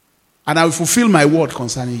 and I will fulfill my word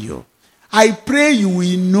concerning you. I pray you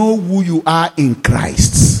will know who you are in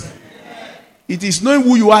Christ. It is knowing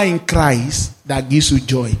who you are in Christ that gives you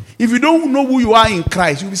joy. If you don't know who you are in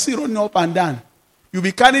Christ, you'll be still running up and down. You'll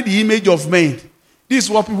be carrying the image of men. This is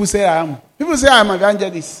what people say I am. People say I am an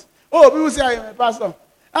evangelist. Oh, people say I am a pastor.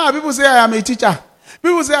 People say I am a teacher.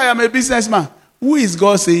 People say I am a businessman. Who is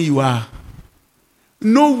God saying you are?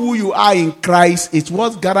 Know who you are in Christ. It's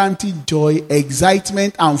what guarantees joy,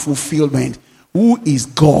 excitement, and fulfillment. Who is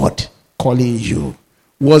God calling you?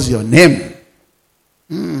 What's your name?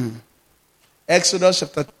 Exodus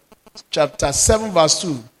chapter 7 verse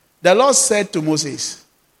 2. The Lord said to Moses,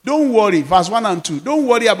 don't worry, verse 1 and 2. Don't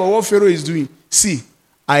worry about what Pharaoh is doing. See,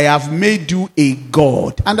 I have made you a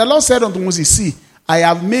God. And the Lord said unto Moses, see, I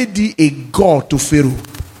have made thee a God to Pharaoh,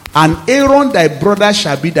 and Aaron thy brother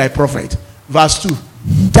shall be thy prophet. Verse 2.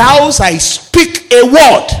 Thou shalt speak a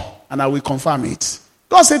word, and I will confirm it.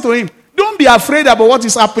 God said to him, don't be afraid about what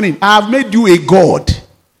is happening. I have made you a God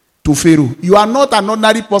to Pharaoh. You are not an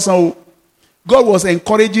ordinary person. God was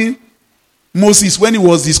encouraging Moses when he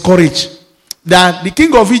was discouraged that the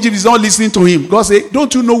king of Egypt is not listening to him. God said,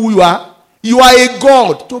 don't you know who you are? You are a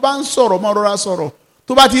God. I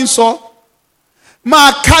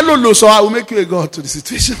will make you a God to the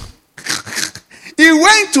situation. He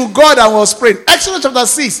went to God and was praying. Exodus chapter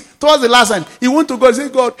 6, towards the last time, he went to God and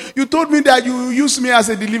said, God, you told me that you use me as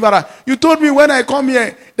a deliverer. You told me when I come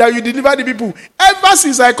here that you deliver the people. Ever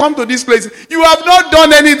since I come to this place, you have not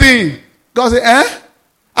done anything. God said,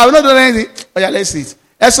 I have not done anything. Oh yeah, let's see it.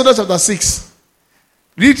 Exodus chapter 6.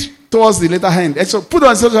 Read towards the later hand. So put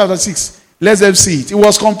on Exodus chapter 6. Let them see it. He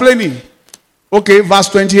was complaining. Okay, verse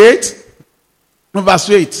 28. No, verse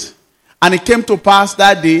 8. And it came to pass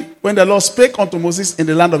that day when the Lord spake unto Moses in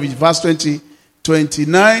the land of Egypt. Verse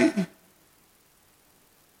 29.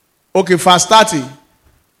 Okay, verse 30.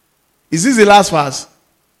 Is this the last verse?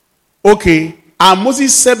 Okay. And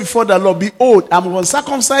Moses said before the Lord, behold, I am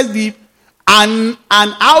uncircumcised thee, and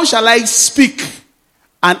how shall I speak?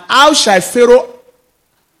 And how shall Pharaoh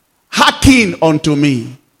hearken unto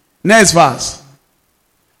me? Next verse.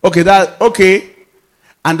 Okay.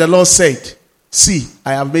 And the Lord said, see,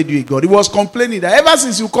 I have made you a God. He was complaining that ever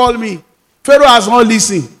since you called me, Pharaoh has not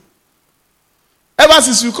listened. Ever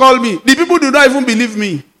since you called me, the people do not even believe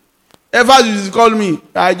me. Ever since you called me,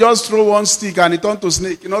 I just throw one stick and it turned to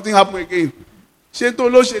snake. Nothing happened again.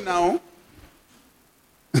 Now.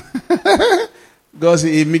 God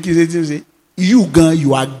said,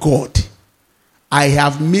 you are God. I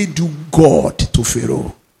have made you God to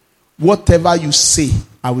Pharaoh. Whatever you say,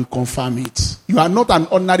 I will confirm it. You are not an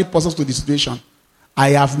ordinary person to the situation. I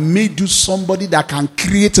have made you somebody that can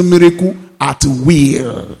create a miracle at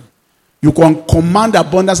will. You can command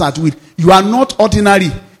abundance at will. You are not ordinary.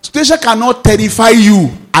 Situation cannot terrify you.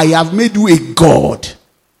 I have made you a God.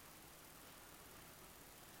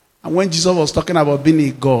 And when Jesus was talking about being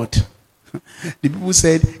a God, the people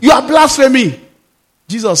said, you are blaspheming.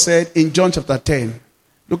 Jesus said in John chapter 10,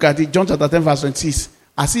 look at it, John chapter 10 verse 26,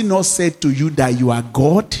 has he not said to you that you are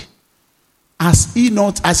God? Has he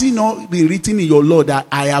not been written in your law that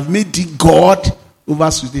I have made thee God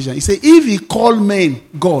over situation? He said, if he call men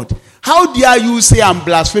God, how dare you say I'm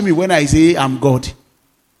blaspheming when I say I'm God?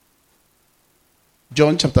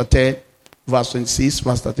 John chapter 10 verse 26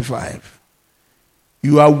 verse 35.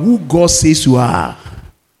 You are who God says you are.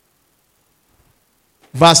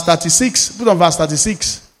 Verse 36. Put on verse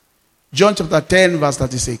 36. John chapter 10, verse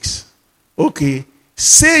 36. Okay.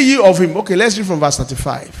 Say ye of him. Okay, let's read from verse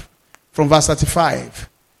 35. From verse 35.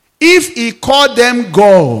 If he called them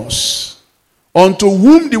gods, unto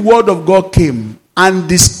whom the word of God came, and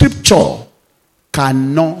the scripture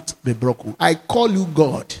cannot be broken. I call you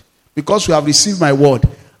God, because you have received my word,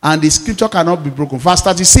 and the scripture cannot be broken. Verse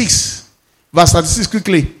 36. Verse 36,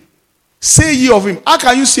 quickly. Say ye of him. How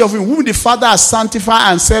can you say of him, whom the Father has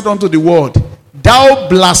sanctified and said unto the world, thou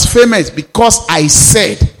blasphemest, because I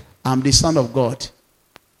said, I am the Son of God.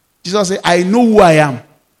 Jesus said, I know who I am.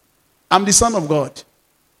 I'm the Son of God.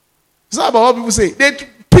 It's not about what people say. They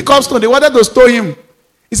pick up stone. They wanted to stone him.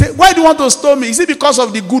 He said, why do you want to stone me? Is it because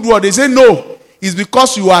of the good word? They say, no. It's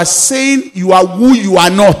because you are saying you are who you are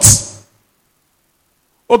not.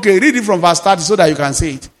 Okay, read it from verse 30 so that you can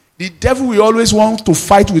say it. The devil will always want to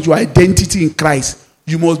fight with your identity in Christ.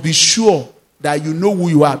 You must be sure that you know who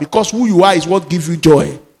you are, because who you are is what gives you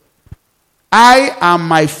joy. I and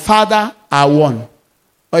my Father are one.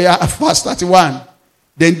 Oh yeah, verse 31.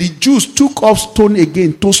 Then the Jews took up stone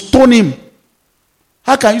again to stone him.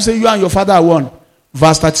 How can you say you and your Father are one?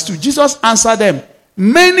 Verse 32. Jesus answered them,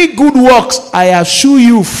 many good works I have shewn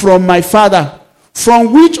you from my Father.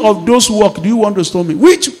 From which of those works do you want to stone me?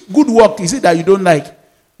 Which good work is it that you don't like?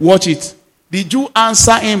 Watch it. The Jew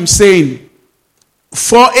answered him, saying,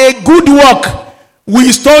 for a good work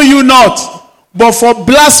we stone you not, but for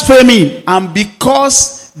blasphemy, and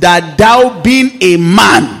because that thou being a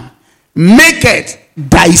man maketh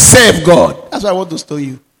thyself God. That's why I want to stone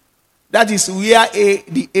you. That is where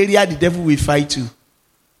the area the devil will fight you.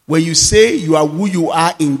 When you say you are who you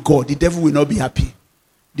are in God, the devil will not be happy.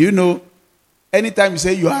 Do you know? Anytime you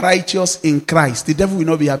say you are righteous in Christ, the devil will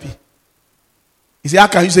not be happy. He said, how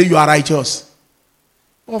can you say you are righteous?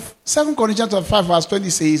 Well, 2 Corinthians 5 verse 20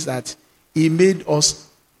 says that he made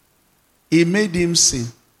him sin,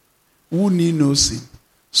 who knew no sin,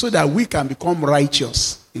 so that we can become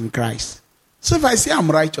righteous in Christ. So if I say I'm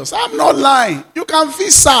righteous, I'm not lying. You can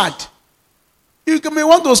feel sad. You may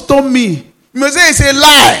want to stone me. You may say it's a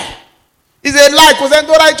lie. It's a lie because I'm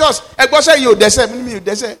not righteous.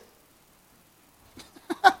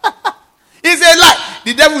 It's a lie.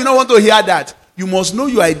 The devil will not want to hear that. You must know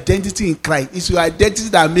your identity in Christ. It's your identity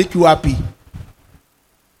that makes you happy.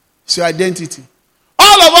 It's your identity.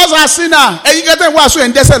 All of us are sinners.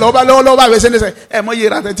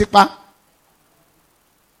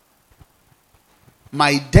 My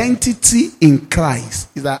identity in Christ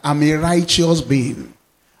is that I'm a righteous being.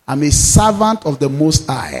 I'm a servant of the Most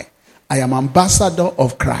High. I am ambassador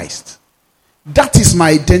of Christ. That is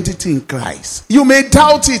my identity in Christ. You may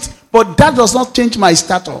doubt it, but that does not change my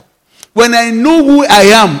status. When I know who I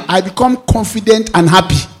am, I become confident and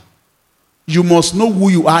happy. You must know who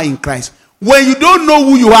you are in Christ. When you don't know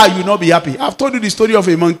who you are, you will not be happy. I've told you the story of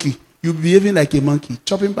a monkey. You'll be behaving like a monkey,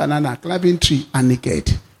 chopping banana, climbing tree, and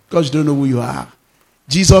naked. Because you don't know who you are.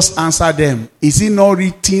 Jesus answered them, is it not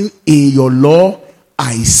written in your law,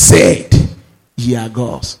 I said, ye are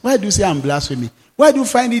gods? Why do you say I'm blaspheming? Why do you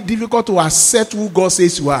find it difficult to accept who God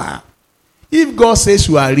says you are? If God says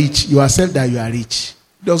you are rich, you accept that you are rich.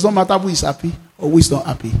 It does not matter who is happy or who is not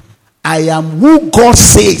happy. I am who God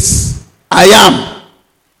says I am.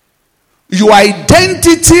 Your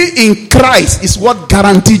identity in Christ is what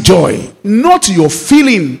guarantees joy. Not your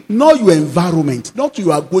feeling, not your environment, not what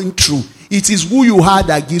you are going through. It is who you are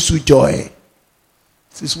that gives you joy.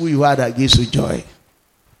 It is who you are that gives you joy.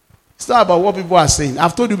 It's not about what people are saying.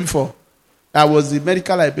 I've told you before. I was the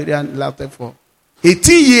medical librarian last for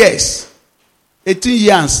 18 years. 18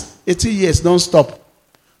 years, don't stop.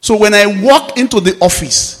 So when I walk into the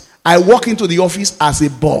office, I walk into the office as a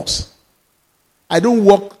boss. I don't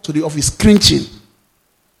walk to the office cringing,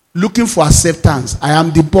 looking for acceptance. I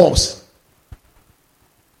am the boss.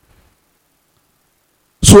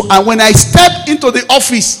 So and when I step into the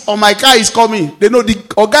office, or my car is coming, they know the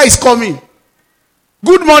guy is coming.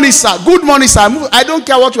 Good morning, sir. Good morning, sir. I don't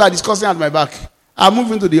care what you are discussing at my back. I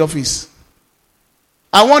move into the office.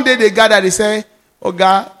 And one day they gather, they say, oh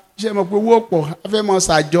God, so I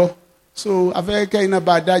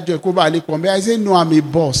say, no, I'm a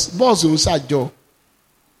boss. Boss won't say job.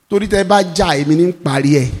 Torí tẹ́ bá jà èmi ní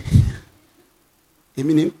parí ẹ̀.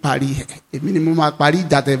 Èmi ní parí ẹ̀. Èmi ní mo máa parí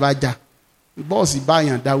ìjà tẹ́ bá jà. Boss bá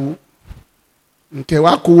yàn dáwó. Nkẹ́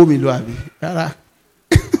wá kówó mi lọ àbí. Rárá.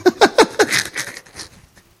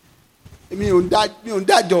 Èmi ò ń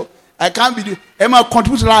dájọ́. I can't be ẹ máa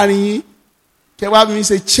contribute láàrin yín. Kẹ́ wá mi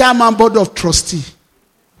say chairman board of trustee.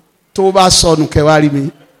 Tó bá sọnù kẹ́ wá rí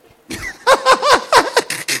mi.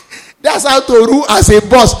 That's how to rule as a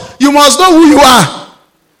boss. You must know who you are.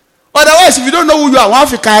 Otherwise, if you don't know who you are, one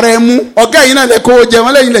fikaremu, okay, you know the code,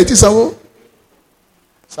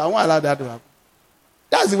 so I won't allow that to happen.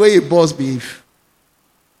 That's the way a boss behaves.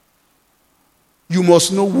 You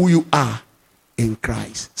must know who you are in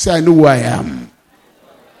Christ. Say, I know who I am.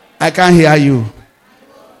 I can't hear you.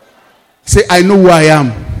 Say, I know who I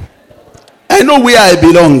am. I know where I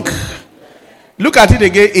belong. Look at it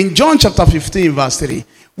again in John chapter 15, verse 3.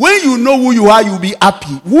 When you know who you are, you'll be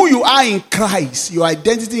happy. Who you are in Christ, your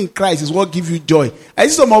identity in Christ is what gives you joy. I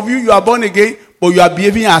see some of you, you are born again, but you are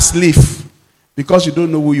behaving as slave because you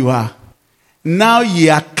don't know who you are. Now ye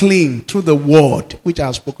are clean through the word which I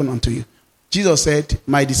have spoken unto you. Jesus said,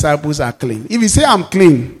 my disciples are clean. If you say I'm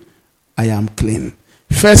clean, I am clean.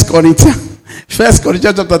 1 Corinthians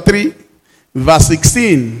chapter 3, verse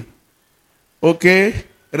 16. Okay.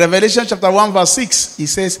 Revelation chapter 1, verse 6. He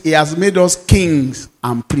says, he has made us kings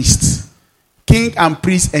and priests. King and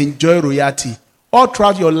priest enjoy royalty. All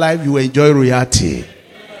throughout your life, you enjoy royalty.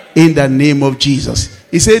 In the name of Jesus.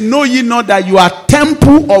 He said, know ye not that you are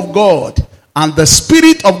temple of God, and the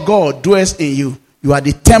Spirit of God dwells in you. You are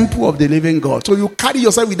the temple of the living God. So you carry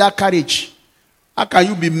yourself with that courage. How can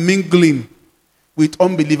you be mingling with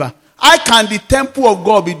unbeliever? How can the temple of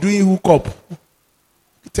God be doing hookup?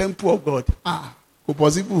 The temple of God.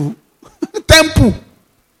 Possible. Temple.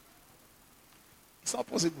 It's not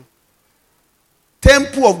possible.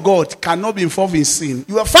 Temple of God cannot be involved in sin.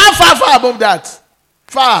 You are far, far, far above that.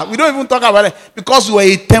 Far. We don't even talk about it. Because you are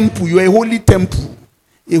a temple. You are a holy temple.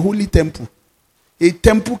 A holy temple. A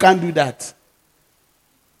temple can't do that.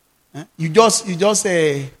 You just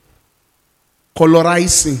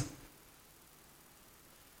colorizing.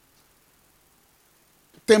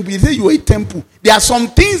 Temple. You say you are a temple. There are some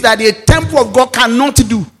things that a temple of God cannot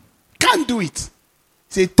do. Can't do it.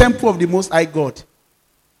 It's a temple of the Most High God.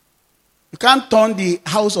 You can't turn the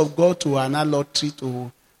house of God to an idolatry, to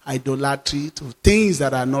idolatry, to things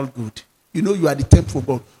that are not good. You know you are the temple of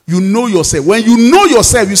God. You know yourself. When you know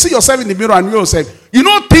yourself, you see yourself in the mirror and know yourself. You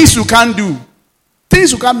know things you can't do.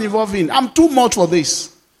 Things you can't be involved in. I'm too much for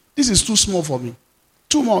this. This is too small for me.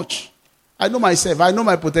 Too much. I know myself. I know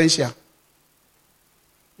my potential.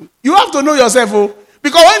 You have to know yourself,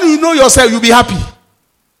 because when you know yourself, you'll be happy.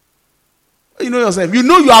 When you know yourself, you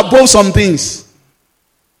know you are above some things.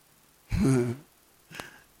 If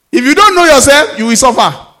you don't know yourself, you will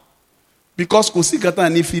suffer. Because Kosikata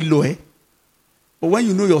and feel low. But when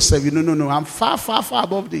you know yourself, you know, no, I'm far, far, far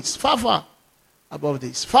above this. Far, far above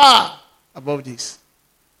this. Far above this.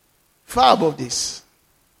 Far above this.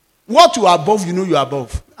 What you are above, you know you are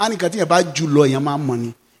above. And you can think about Julo and your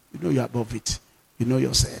money. You know you are above it. You know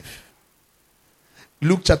yourself.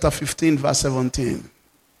 Luke chapter 15, verse 17.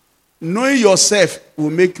 Knowing yourself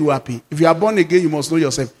will make you happy. If you are born again, you must know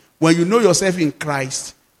yourself. When you know yourself in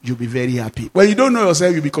Christ, you'll be very happy. When you don't know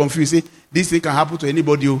yourself, you'll be confused. Say, this thing can happen to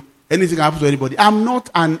anybody. Anything can happen to anybody. I'm not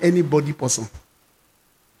an anybody person.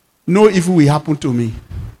 No evil will happen to me.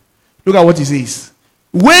 Look at what he says.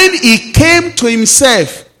 When he came to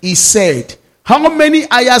himself, he said, how many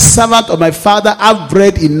hired servants of my father have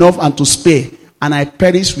bread enough and to spare, and I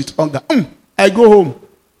perish with hunger? I go home.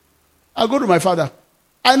 I go to my father.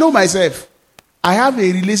 I know myself. I have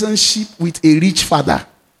a relationship with a rich father.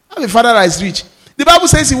 I have a father that is rich. The Bible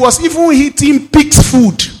says he was even eating pig's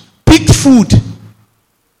food. Pig food.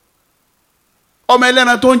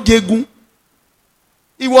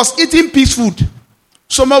 He was eating pig's food.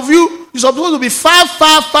 Some of you, you're supposed to be far,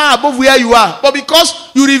 far, far above where you are. But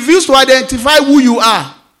because you refuse to identify who you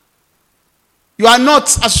are, you are not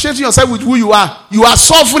associating yourself with who you are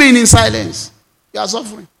suffering in silence. You are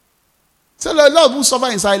suffering. So the Lord will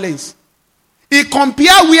suffer in silence. He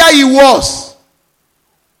compared where he was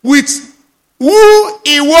with who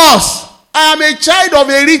he was. I am a child of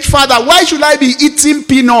a rich father. Why should I be eating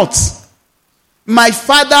peanuts? My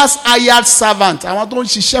father's hired servant. I want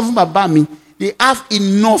to share me. They have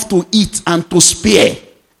enough to eat and to spare.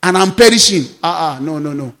 And I'm perishing.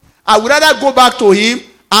 No. I would rather go back to him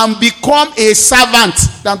and become a servant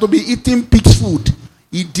than to be eating pig's food.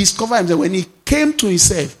 He discovered himself when he came to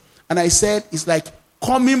himself. And I said, it's like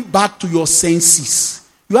coming back to your senses.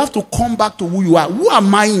 You have to come back to who you are. Who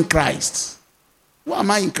am I in Christ? Who am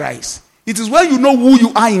I in Christ? It is when you know who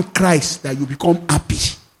you are in Christ that you become happy.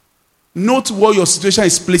 Note what your situation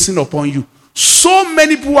is placing upon you. So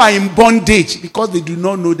many people are in bondage because they do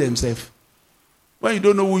not know themselves. When you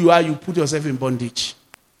don't know who you are, you put yourself in bondage.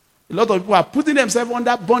 A lot of people are putting themselves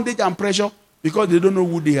under bondage and pressure because they don't know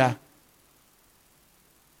who they are.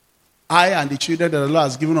 I and the children that the Lord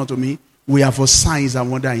has given unto me, we are for signs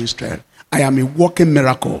and wonder in Israel. I am a walking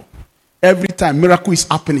miracle. Every time miracle is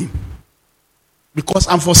happening. Because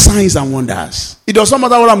I'm for signs and wonders. It does not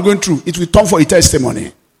matter what I'm going through. It will turn for a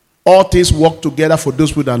testimony. All things work together for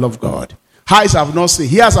those people that love God. Eyes have not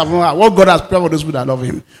seen, ears have not heard what God has prepared for those people that love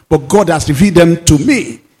him. But God has revealed them to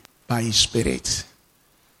me by his Spirit.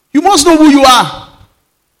 You must know who you are.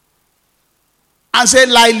 And say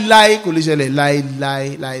lie.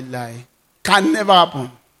 Can never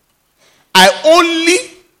happen. I only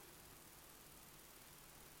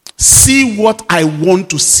see what I want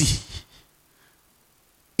to see.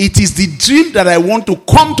 It is the dream that I want to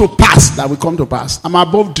come to pass that will come to pass. I'm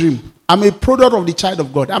above dream. I'm a product of the child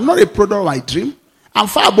of God. I'm not a product of my dream. I'm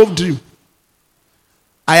far above dream.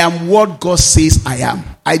 I am what God says I am.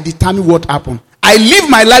 I determine what happened. I live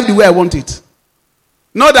my life the way I want it.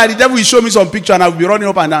 Not that the devil will show me some picture and I will be running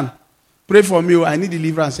up and down. Pray for me. I need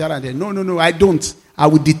deliverance here and there. No. I don't. I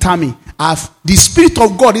will determine. I have the Spirit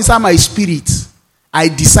of God inside my spirit. I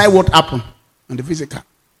decide what happened on the physical.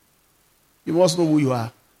 You must know who you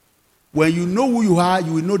are. When you know who you are,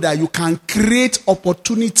 you will know that you can create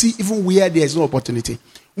opportunity even where there is no opportunity.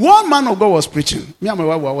 One man of God was preaching. Me and my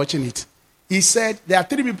wife were watching it. He said there are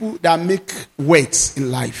 3 people that make weights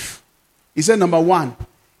in life. He said, number 1,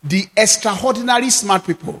 the extraordinary smart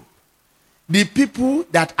people. The people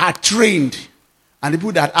that are trained and the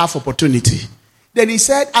people that have opportunity. Then he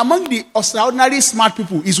said, among the extraordinary smart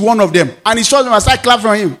people is one of them. And he showed them, I started clapping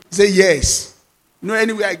for him. He said, yes.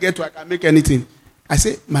 Anywhere I get to, I can make anything. I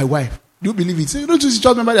say, my wife, do you believe it? He said, don't you see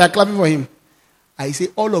church members that are clapping for him? I say,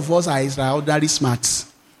 all of us are extraordinary smart.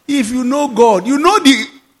 If you know God, you know the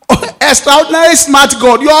extraordinary smart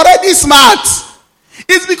God. You're already smart.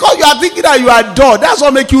 It's because you are thinking that you are dull. That's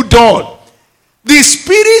what makes you dull. The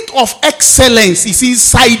spirit of excellence is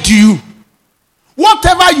inside you.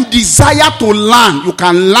 Whatever you desire to learn, you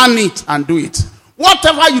can learn it and do it.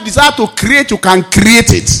 Whatever you desire to create, you can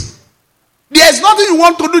create it. There's nothing you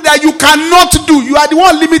want to do that you cannot do. You are the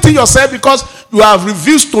one limiting yourself because you have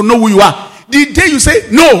refused to know who you are. The day you say,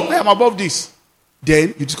 no, I am above this,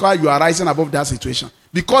 then you discover you are rising above that situation.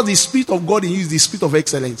 Because the Spirit of God in you is the Spirit of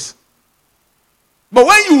excellence. But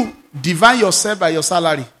when you define yourself by your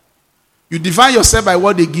salary, you define yourself by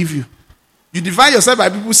what they give you, you define yourself by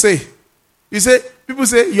people say, people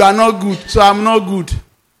say, you are not good, so I'm not good.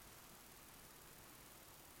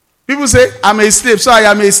 People say, I'm a slave, so I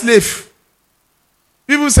am a slave.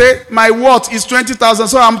 People say, my worth is 20,000,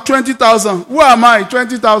 so I'm 20,000. Who am I?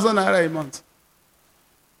 20,000 naira a month.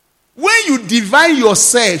 When you define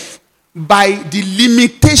yourself by the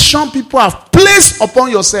limitation people have placed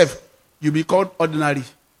upon yourself, you'll be called ordinary.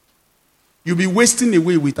 You'll be wasting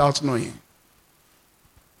away without knowing.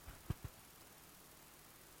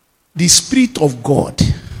 The Spirit of God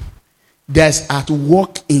that's at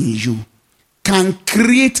work in you can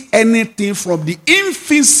create anything from the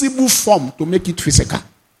invisible form to make it physical.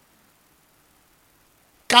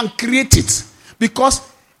 Can create it. Because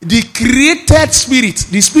the created spirit,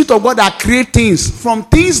 the Spirit of God that creates things from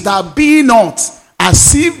things that be not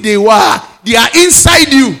as if they were, they are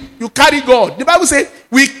inside you. You carry God. The Bible says,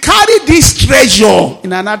 we carry this treasure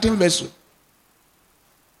in an earthen vessel.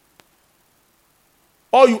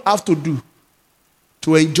 All you have to do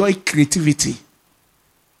to enjoy creativity,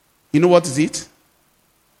 you know what is it?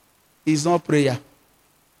 It's not prayer.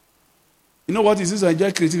 You know what is it to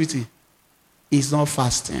enjoy creativity? It's not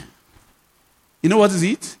fasting. You know what is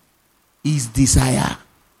it? It's desire.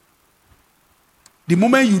 The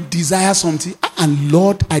moment you desire something, and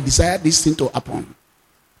Lord, I desire this thing to happen,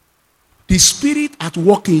 the Spirit at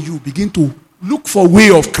work in you begin to look for a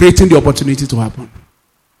way of creating the opportunity to happen.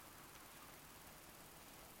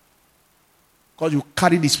 Because you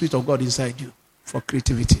carry the Spirit of God inside you for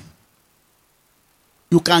creativity.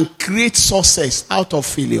 You can create success out of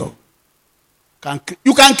failure.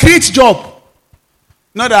 You can create job.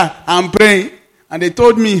 Not that I'm praying and they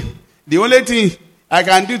told me the only thing I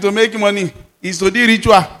can do to make money is to do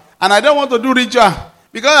ritual. And I don't want to do ritual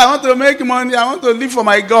because I want to make money. I want to live for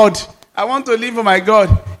my God. I want to live for my God.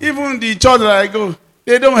 Even the church that I go,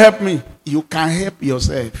 they don't help me. You can help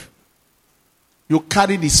yourself. You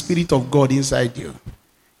carry the Spirit of God inside you.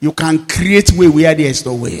 You can create way where there is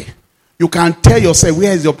no way. You can tell yourself,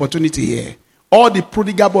 where is the opportunity here? All the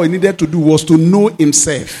prodigal boy needed to do was to know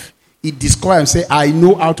himself. He discovered and said, I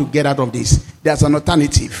know how to get out of this. There's an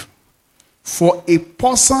alternative. For a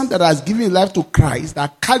person that has given life to Christ,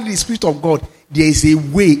 that carries the Spirit of God, there is a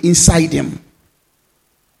way inside him.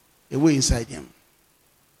 A way inside him.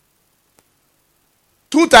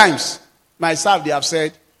 2 times, myself, they have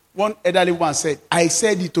said, one elderly one said, I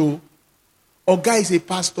said it to, Oga is a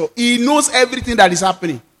pastor. He knows everything that is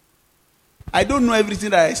happening. I don't know everything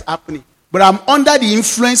that is happening. But I'm under the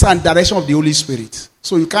influence and direction of the Holy Spirit.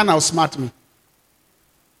 So you can't outsmart me.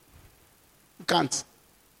 can't.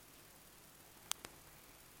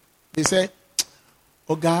 They say,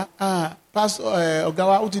 Oga, Pastor, Oga,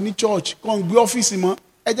 out in the church, come be office, man.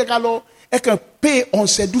 I can pay on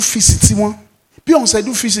sedu visit, pay on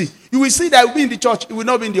sedu visit. You will see that I will be in the church, it will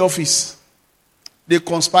not be in the office. They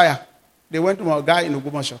conspire. They went to my guy in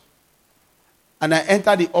Ogbomoso. And I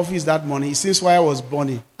entered the office that morning. Since why I was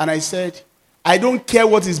burning. And I said, I don't care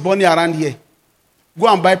what is burning around here. Go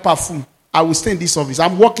and buy perfume. I will stay in this office.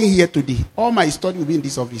 I'm working here today. All my study will be in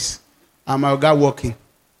this office. And my guy working.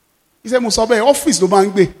 He said, Musobe, office no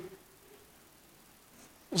bangbe.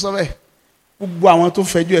 Musobe, I want to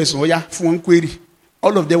fed you for one query.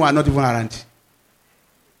 All of them were not even around.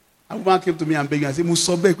 A woman came to me and begged me and said,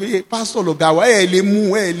 Musobe, Pastor Logawa,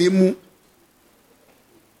 lemu.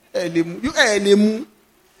 You lemu.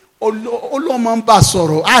 Olomon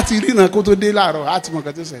basoro. Ati rina koto de laro. Ati mo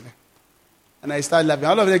kato sele. And I started laughing.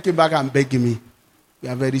 All of them came back and begged me. We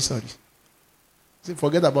are very sorry. I said,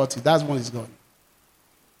 forget about it. That one is gone.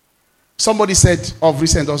 Somebody said of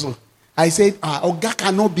recent also. I said, Oga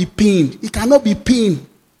cannot be pinned. He cannot be pinned.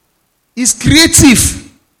 He's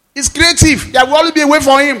creative. He's creative. There will always be a way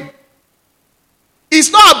for him.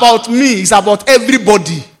 It's not about me. It's about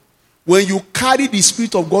everybody. When you carry the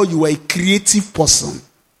Spirit of God, you are a creative person.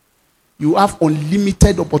 You have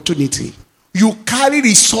unlimited opportunity. You carry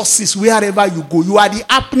resources wherever you go. You are the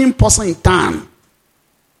happening person in town.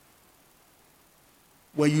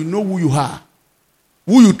 When you know who you are,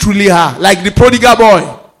 who you truly are, like the prodigal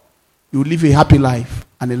boy, you live a happy life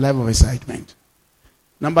and a life of excitement.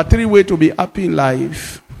 Number 3 way to be happy in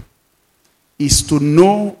life is to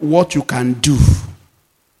know what you can do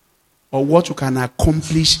or what you can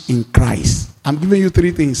accomplish in Christ. I'm giving you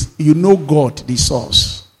 3 things. You know God, the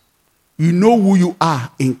source. You know who you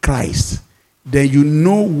are in Christ. Then you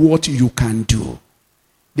know what you can do.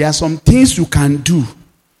 There are some things you can do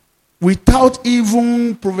without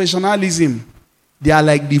even professionalism. They are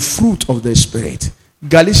like the fruit of the Spirit.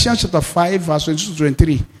 Galatians chapter 5 verse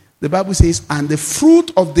 22-23. The Bible says, and the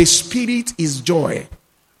fruit of the Spirit is joy.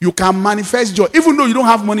 You can manifest joy even though you don't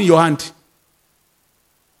have money in your hand.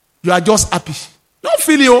 You are just happy. Don't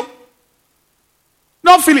feel it.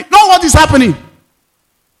 Don't feel it. Know what is happening.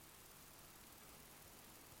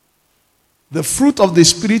 The fruit of the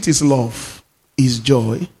Spirit is love, is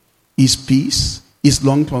joy, is peace, is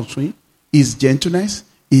long-suffering, is gentleness,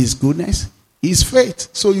 is goodness, is faith.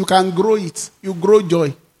 So you can grow it. You grow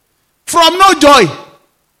joy. From no joy,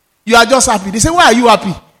 you are just happy. They say, why are you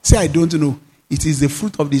happy? Say, I don't know. It is the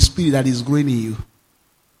fruit of the Spirit that is growing in you.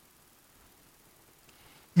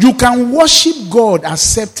 You can worship God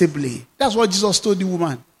acceptably. That's what Jesus told the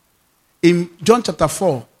woman. In John chapter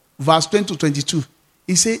 4, verse 20-22.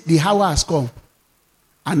 He said, the hour has come.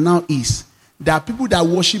 And now is. There are people that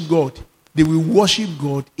worship God. They will worship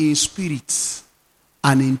God in spirit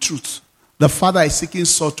and in truth. The Father is seeking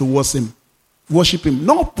sought to worship him.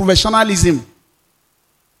 No professionalism.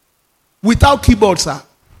 Without keyboard, sir.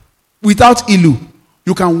 Without ilu.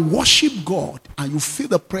 You can worship God and you feel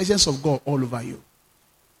the presence of God all over you.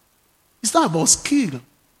 It's not about skill.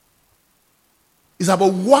 It's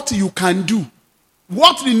about what you can do.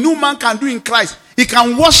 What the new man can do in Christ. He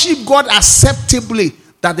can worship God acceptably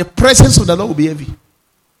that the presence of the Lord will be heavy.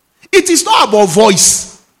 It is not about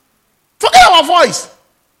voice. Forget about voice.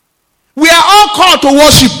 We are all called to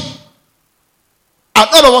worship. And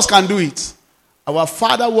all of us can do it. Our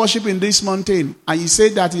father worshiped in this mountain. And he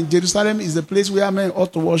said that in Jerusalem is the place where men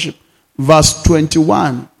ought to worship. Verse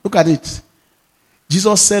 21. Look at it.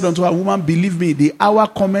 Jesus said unto a woman, believe me, the hour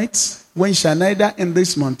cometh when shall neither in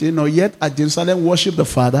this mountain nor yet at Jerusalem worship the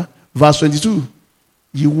Father. Verse 22.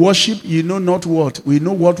 You worship, you know not what. We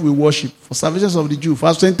know what we worship. For salvation of the Jew.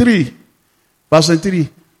 Verse 23. Verse 23.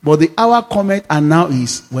 But the hour cometh and now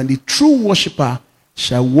is when the true worshiper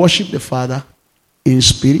shall worship the Father in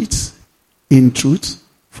spirit, in truth.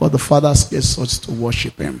 For the Father scarce such to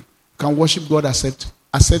worship him. You can worship God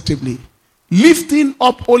acceptably. Lifting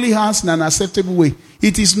up holy hands in an acceptable way.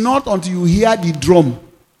 It is not until you hear the drum,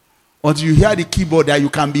 until you hear the keyboard that you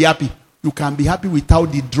can be happy. You can be happy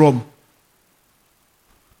without the drum.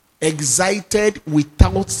 Excited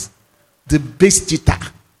without the bass guitar.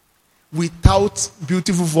 Without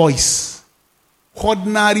beautiful voice.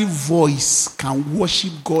 Ordinary voice can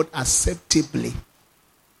worship God acceptably.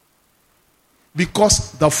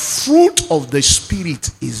 Because the fruit of the Spirit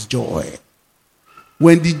is joy.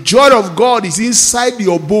 When the joy of God is inside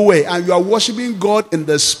your bowl and you are worshiping God in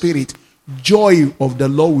the Spirit, joy of the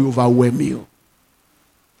Lord will overwhelm you.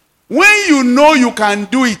 When you know you can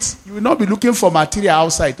do it, you will not be looking for material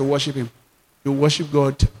outside to worship him. You worship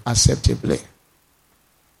God acceptably.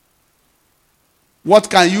 What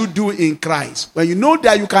can you do in Christ? When you know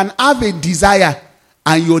that you can have a desire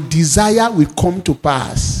and your desire will come to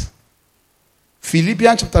pass.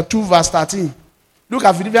 Philippians chapter 2 verse 13. Look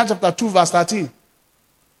at Philippians chapter 2 verse 13.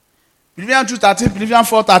 Philippians 2:13, Philippians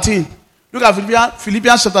 4:13. Look at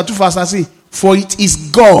Philippians chapter 2 verse 13. For it is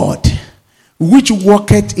God which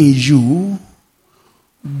worketh in you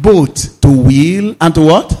both to will and to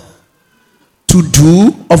what? To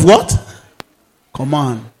do of what? Come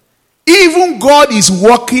on. Even God is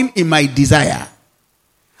working in my desire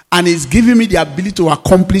and is giving me the ability to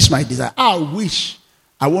accomplish my desire. I wish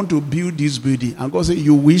I want to build this building. And God said,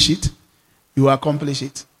 you wish it, you accomplish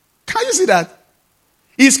it. Can you see that?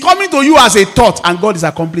 It's coming to you as a thought and God is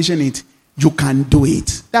accomplishing it. You can do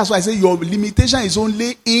it. That's why I say your limitation is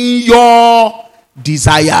only in your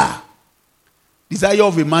desire. Desire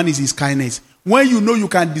of a man is his kindness. When you know you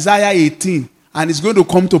can desire a thing and it's going to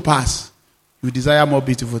come to pass, you desire more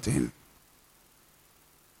beautiful thing.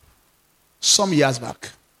 Some years back,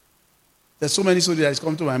 there's so many stories that has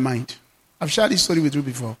come to my mind. I've shared this story with you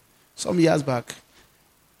before. Some years back,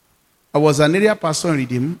 I was an area pastor in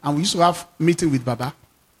Redeem, and we used to have meeting with Baba.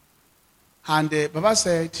 And Baba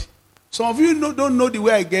said, some of you don't know the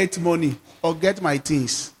way I get money or get my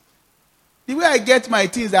things. The way I get my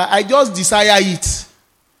things, that I just desire it,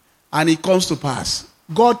 and it comes to pass.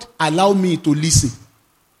 God allowed me to listen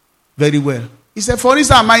very well. He said, for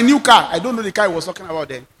instance, my new car, I don't know the car he was talking about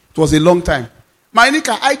then. It was a long time. My new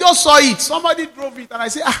car, I just saw it. Somebody drove it, and I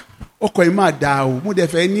said,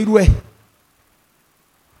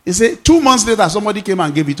 He said, 2 months later, somebody came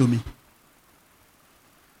and gave it to me.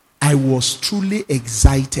 I was truly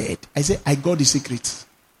excited. I said, I got the secret.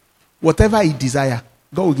 Whatever I desire,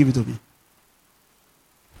 God will give it to me.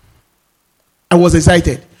 I was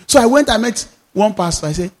excited. So I went and met one pastor.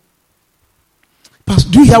 I said, Pastor,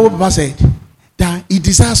 do you hear what Papa said? That he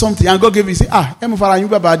desired something and God gave it. He said, I'm fara you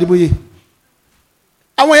Baba Adeboye.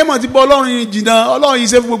 I want him to be Ọlọ́run jìnnà. Ọlọ́run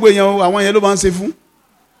is gbogbo èèyàn. I want yẹn ló máa ń ṣe fún.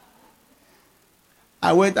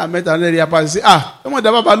 I went and met another area pastor. Say, come on,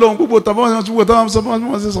 Baba alone. Gbogbo tọ́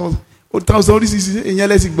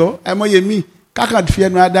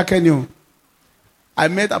I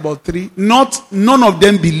met about 3. None of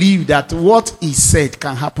them believe that what he said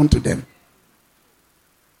can happen to them.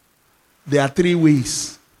 There are 3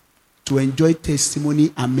 ways to enjoy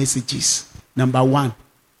testimony and messages. Number 1,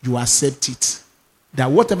 you accept it. That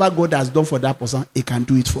whatever God has done for that person, he can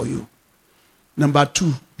do it for you. Number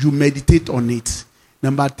 2, you meditate on it.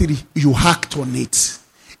 Number 3, you act on it.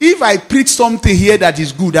 If I preach something here that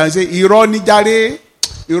is good and say, ironi jare,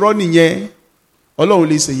 ironi nye, Ọlọ́run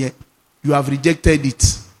lè say, yeah, you have rejected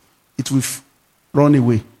it. It will run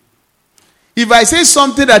away. If I say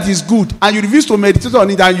something that is good and you refuse to meditate on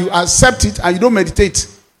it and you accept it and you don't meditate,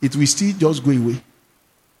 it will still just go away.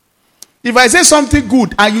 If I say something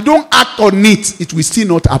good and you don't act on it, it will still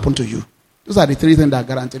not happen to you. Those are the 3 things that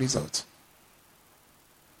guarantee results.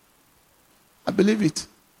 I believe it.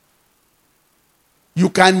 You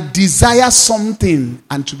can desire something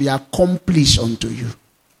and to be accomplished unto you.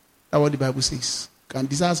 That's what the Bible says. You can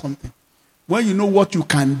desire something. When you know what you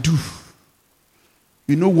can do,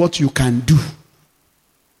 you know what you can do.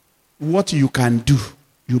 What you can do,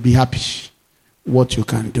 you'll be happy. What you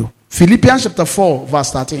can do. Philippians chapter 4,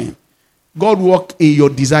 verse 13. God work in your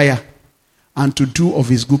desire and to do of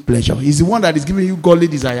his good pleasure. He's the one that is giving you godly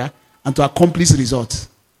desire and to accomplish results.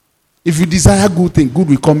 If you desire good thing, good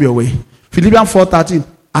will come your way. Philippians 4:13.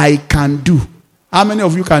 I can do. How many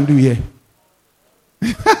of you can do here?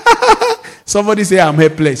 Somebody say I'm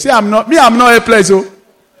helpless. Say I'm not. Me, I'm not helpless. Oh.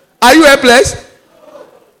 Are you helpless?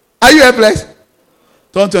 Are you helpless?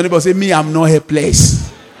 Turn to your neighbor. Say, me, I'm not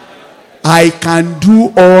helpless. I can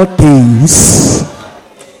do all things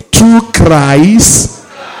through Christ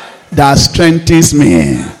that strengthens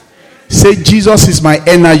me. Say, Jesus is my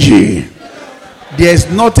energy.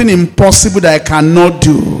 There's nothing impossible that I cannot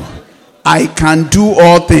do. I can do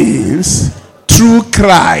all things through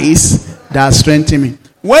Christ that strengthens me.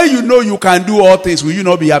 When you know you can do all things, will you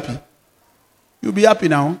not be happy? You'll be happy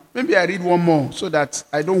now. Maybe I read one more so that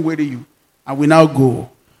I don't worry you. And we now go.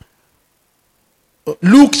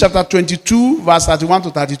 Luke chapter 22, verse 31 to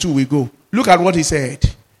 32, we go. Look at what he said.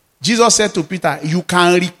 Jesus said to Peter, you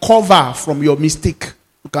can recover from your mistake.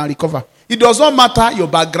 You can recover. It does not matter your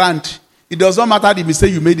background. It does not matter the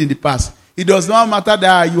mistake you made in the past. It does not matter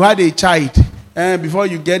that you had a child before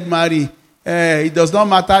you get married. It does not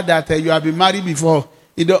matter that you have been married before.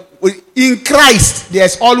 In Christ,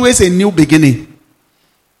 there's always a new beginning.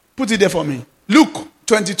 Put it there for me. Luke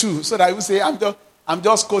 22, so that I will say, I'm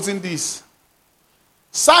just quoting this.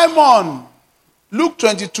 Simon, Luke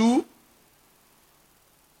 22,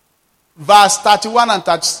 Verse 31 and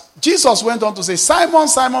 30. Jesus went on to say, Simon,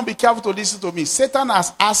 Simon, be careful to listen to me. Satan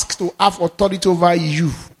has asked to have authority over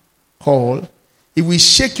you all. He will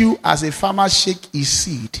shake you as a farmer shake his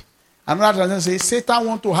seed. Another translation says, Satan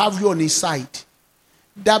wants to have you on his side.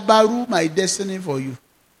 Dabaru my destiny for you.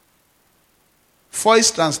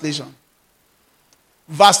 Voice translation.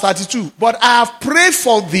 Verse 32. But I have prayed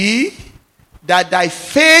for thee that thy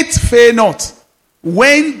faith fail not.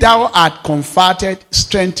 When thou art comforted,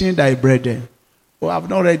 strengthen thy brethren. Oh, I have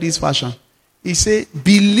not read this version. He said,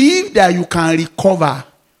 believe that you can recover.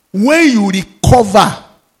 When you recover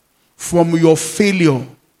from your failure,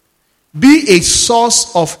 be a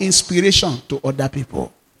source of inspiration to other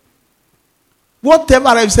people. Whatever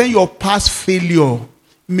I'm saying, your past failure,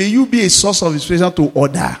 may you be a source of inspiration to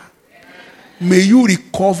others. May you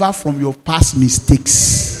recover from your past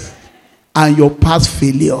mistakes and your past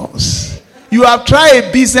failures. You have tried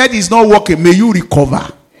a business, it's not working. May you recover.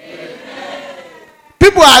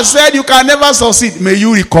 People have said you can never succeed. May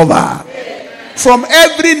you recover from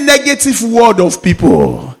every negative word of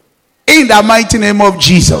people. In the mighty name of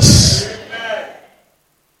Jesus.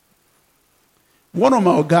 One of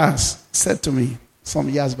my guys said to me some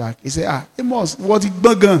years back, he said, Amos, what is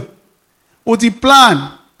burger? What is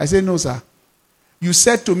plan? I said, no, sir. You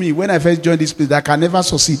said to me when I first joined this place that I can never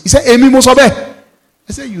succeed. He said, Emi Mosobe.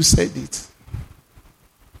 I said, you said it.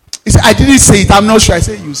 He said, I didn't say it. I'm not sure. I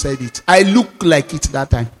said, you said it. I look like it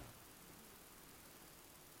that time.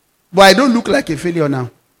 But I don't look like a failure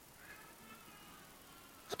now.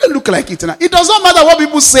 I don't look like it now. It doesn't matter what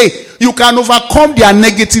people say. You can overcome their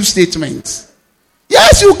negative statements.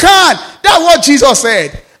 Yes, you can. That's what Jesus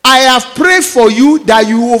said. I have prayed for you that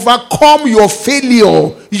you overcome your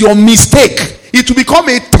failure, your mistake. It will become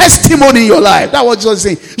a testimony in your life. That's what Jesus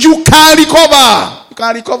is saying. You can recover. You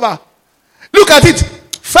can recover. Look at it.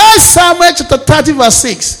 1 Samuel chapter 30 verse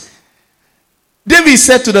 6. David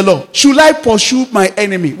said to the Lord, should I pursue my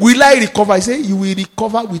enemy? Will I recover? He said, you will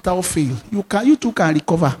recover without fail. You too can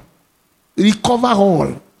recover. Recover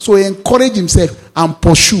all. So he encouraged himself and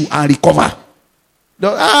pursue and recover.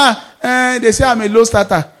 They say I'm a low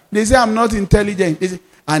starter. They say I'm not intelligent.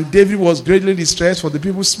 And David was greatly distressed, for the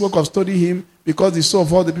people spoke of stoning him because the soul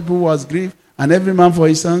of all the people was grieved, and every man for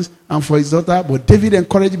his sons and for his daughter. But David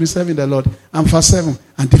encouraged himself in the Lord. And verse 7,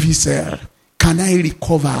 and David said, can I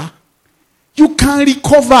recover? You can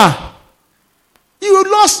recover. You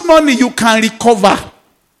lost money, you can recover.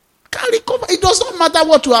 You can recover. It does not matter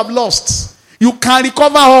what you have lost. You can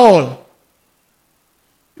recover all.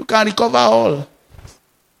 You can recover all.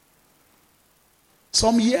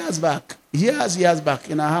 Some years back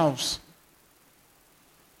in our house,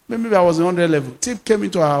 maybe I was on 100 level. Thief came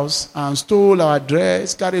into our house and stole our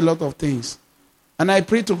dress, carried a lot of things. And I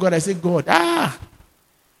prayed to God. I said, God,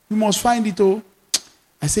 we must find it all.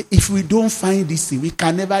 I said, if we don't find this thing, we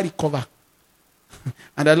can never recover.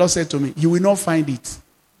 And the Lord said to me, you will not find it.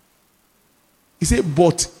 He said,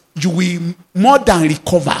 but you will more than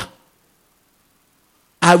recover.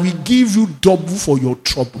 I will give you double for your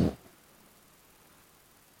trouble.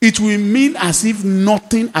 It will mean as if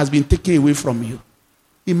nothing has been taken away from you.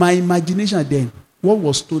 In my imagination then, what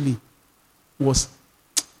was stolen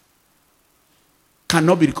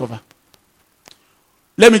cannot be recovered.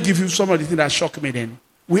 Let me give you some of the things that shocked me then.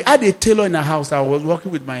 We had a tailor in our house that was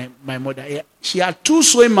working with my mother. She had 2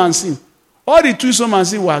 sewing machines. All the 2 sewing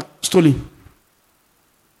machines were stolen.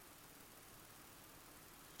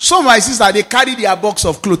 Some of my sisters, they carry their box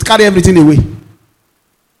of clothes, carry everything away.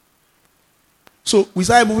 So we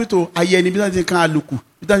started moving to Ayeni.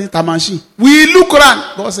 We look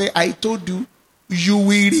around. God said, I told you, you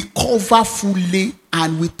will recover fully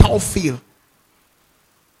and without fail.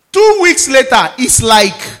 2 weeks later, it's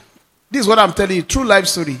like, this is what I'm telling you, true life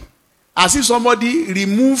story. As if somebody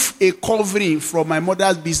removed a covering from my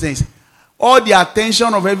mother's business. All the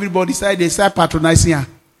attention of everybody they started patronizing her.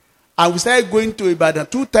 And we started going to Ibadan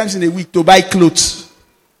 2 times in a week to buy clothes.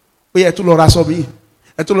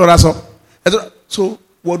 So,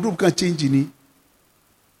 wardrobe can change in it.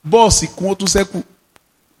 Boss,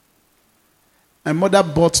 my mother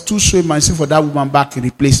bought 2 sewing machines for that woman back in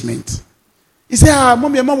replacement. He said,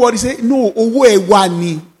 mommy, what? He said, no,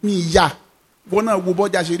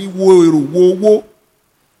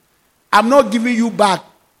 I'm not giving you back.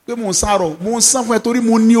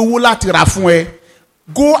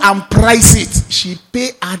 Go and price it. She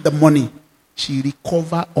pay her the money. She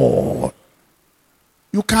recover all.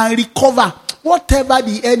 You can recover. Whatever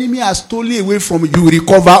the enemy has stolen away from you,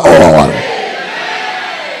 recover all.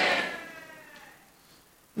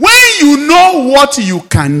 When you know what you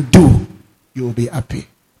can do, you'll be happy.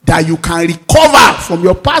 that you can recover from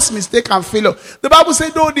your past mistake and failure. The Bible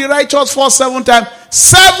says, though the righteous fall 7 times,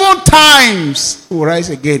 7 times will rise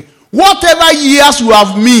again. Whatever years you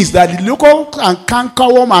have missed that the local and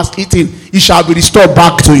cankerworm has eaten, it shall be restored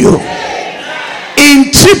back to you.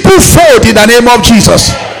 In triple fold in the name of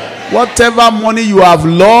Jesus. Whatever money you have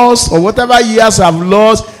lost or whatever years you have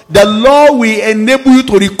lost, the Lord will enable you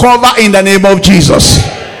to recover in the name of Jesus.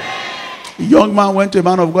 A young man went to a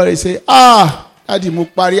man of God and said, Daddy, mo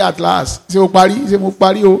pari at last. He said, pari? He said, mo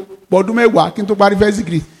pari o. But do me work into pari first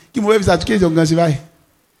degree. Give me certificate of Gansibai.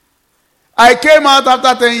 I came out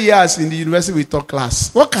after 10 years in the university with top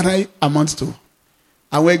class. What can I amount to?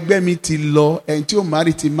 And we gbé mi ti lọ, and tí ó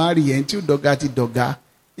marry ti marry, and tí ó dọ̀gá ti dọ̀gá.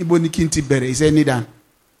 Ibo ni kí n ti bẹ̀rẹ̀? He said,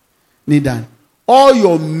 Nidan. All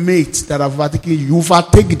your mates that have overtaken you,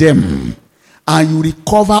 overtake them, and you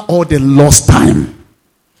recover all the lost time.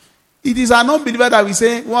 It is an unbeliever that we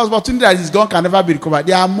say, one opportunity that is gone can never be recovered.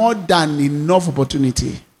 There are more than enough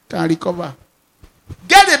opportunity can recover.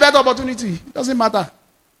 Get a better opportunity. It doesn't matter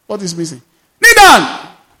what is missing. Nidan.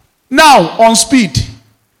 Now on speed.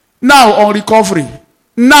 Now on recovery.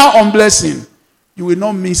 Now on blessing. You will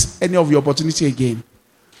not miss any of your opportunity again.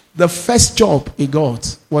 The first job he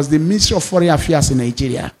got was the Ministry of Foreign Affairs in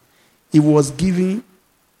Nigeria. He was giving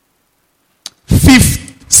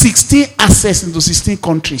 16 access into 16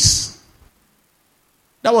 countries.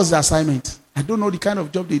 That was the assignment. I don't know the kind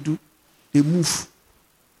of job they do. They move.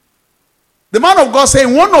 The man of God said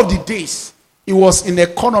one of the days, he was in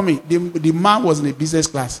economy. The man was in a business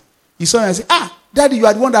class. He saw him and said, Daddy, you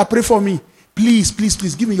are the one that prayed for me. Please,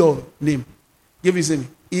 give me your name. Give his name.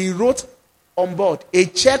 He wrote on board a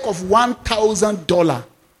check of $1,000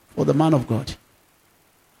 for the man of God.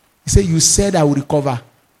 He said, you said I will recover.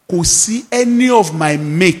 Could see any of my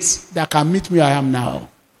mates that can meet me where I am now.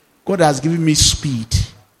 God has given me speed.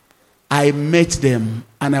 I met them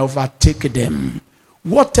and I overtake them.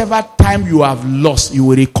 Whatever time you have lost, you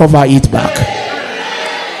will recover it back.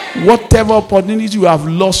 Whatever opportunity you have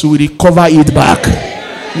lost, you will recover it back.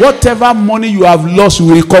 Whatever money you have lost, you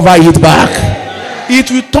will recover it back. It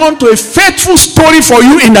will turn to a faithful story for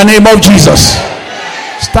you in the name of Jesus.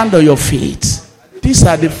 Stand on your feet. These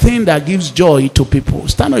are the things that gives joy to people.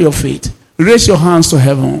 Stand on your feet. Raise your hands to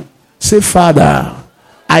heaven. Say, Father,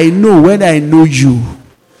 I know when I know you,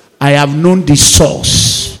 I have known the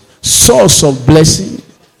source of blessing,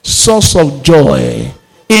 source of joy.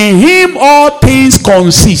 In him all things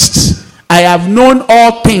consist. I have known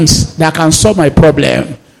all things that can solve my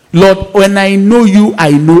problem. Lord, when I know you,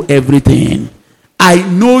 I know everything. I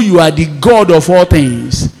know you are the God of all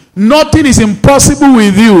things. Nothing is impossible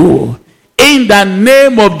with you. In the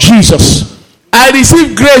name of Jesus, I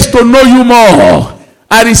receive grace to know you more.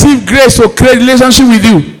 I receive grace to create relationship with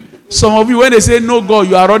you. Some of you, when they say no God,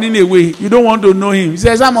 you are running away. You don't want to know him. He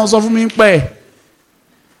says, I'm also from him.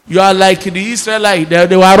 You are like the Israelites.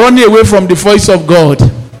 They were running away from the voice of God.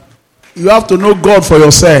 You have to know God for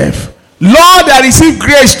yourself. Lord, I receive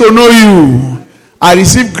grace to know you. I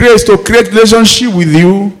receive grace to create relationship with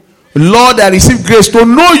you. Lord, I receive grace to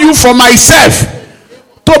know you for myself.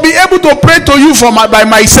 To be able to pray to you by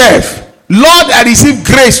myself. Lord, I receive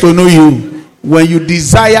grace to know you. When you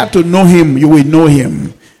desire to know him, you will know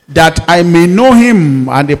him. That I may know him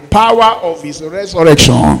and the power of his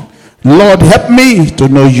resurrection. Lord, help me to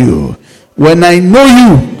know you. When I know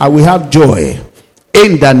you, I will have joy.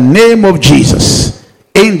 In the name of Jesus.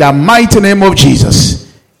 In the mighty name of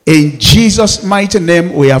Jesus. In Jesus' mighty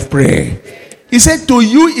name we have prayed. He said, to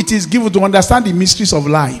you it is given to understand the mysteries of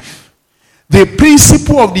life. The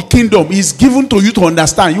principle of the kingdom is given to you to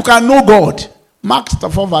understand. You can know God. Mark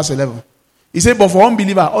 4 verse 11. He said, but for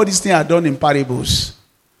unbeliever, all these things are done in parables.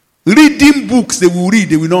 Reading books, they will read,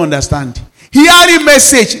 they will not understand. Hearing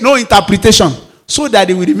message, no interpretation. So that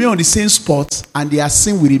they will remain on the same spot and their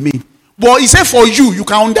sin will remain. But he said for you, you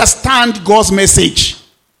can understand God's message. He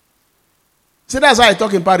said that's why I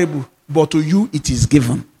talk in parable. But to you, it is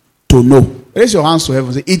given to know. Raise your hands to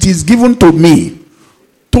heaven. Say, it is given to me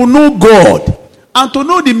to know God and to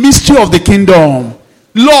know the mystery of the kingdom.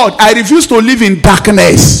 Lord, I refuse to live in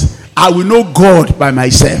darkness. I will know God by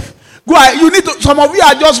myself. Go ahead. You need to. Some of you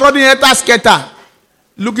are just running scatter,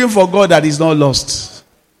 looking for God that is not lost.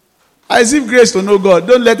 I receive grace to know God.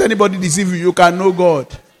 Don't let anybody deceive you. You can know God.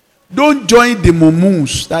 Don't join the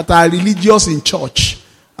mumus that are religious in church.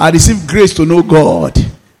 I receive grace to know God.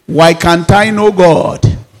 Why can't I know God?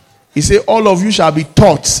 He said, all of you shall be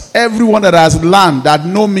taught. Everyone that has learned, that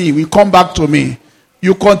know me, will come back to me.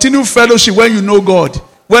 You continue fellowship when you know God.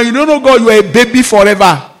 When you don't know God, you are a baby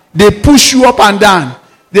forever. They push you up and down.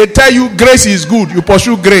 They tell you grace is good. You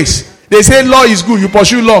pursue grace. They say law is good. You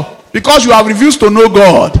pursue law. Because you have refused to know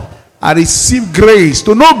God, I receive grace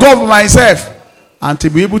to know God for myself and to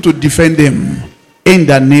be able to defend Him in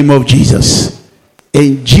the name of Jesus.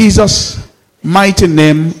 In Jesus' mighty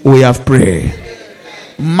name we have prayed.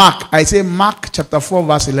 Mark chapter 4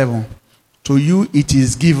 verse 11. To you it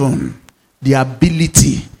is given the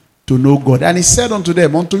ability to know God. And He said unto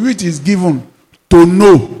them, unto you it is given to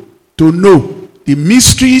know the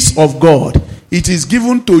mysteries of God. It is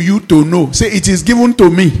given to you to know. Say, it is given to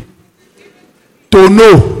me to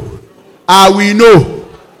know. I will know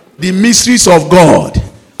the mysteries of God.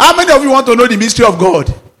 How many of you want to know the mystery of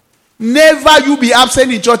God? Never you be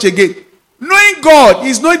absent in church again. Knowing God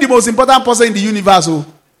is knowing the most important person in the universe. Oh.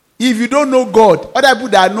 If you don't know God, other people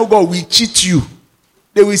that know God will cheat you.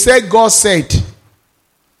 They will say God said.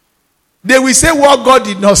 They will say what God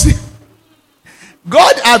did not say.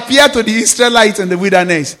 God appeared to the Israelites in the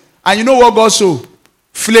wilderness. And you know what God showed?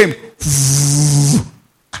 Flame. You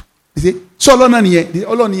see? So Olon here.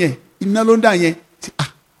 Olon here. Inalonda here.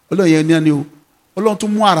 Olon here ni. Olon to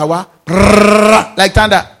mu ara wa. Like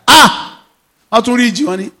thunder. How to read you,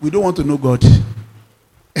 honey? We don't want to know God.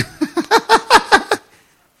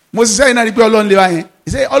 Moses said, Olon le.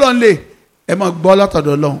 He said, Olon le.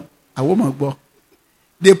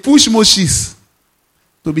 They push Moses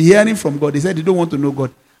to be hearing from God. They said they don't want to know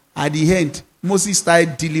God. At the end, Moses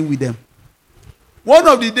started dealing with them. One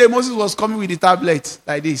of the days, Moses was coming with the tablet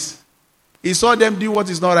like this. He saw them do what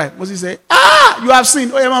is not right. Moses said, you have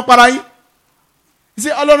sinned. He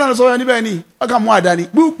said, Olon so anybody. They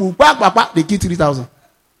killed 3,000.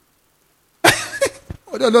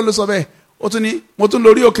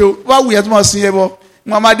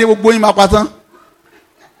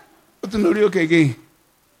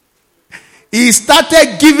 He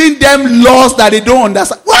started giving them laws that they don't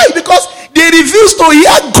understand. Why? Because they refuse to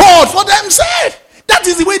hear God for themselves. That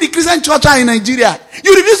is the way the Christian church are in Nigeria.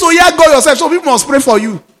 You refuse to hear God yourself, so people must pray for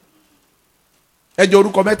you. Shade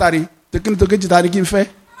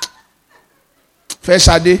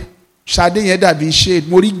yeda be shade.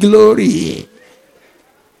 Mori glory.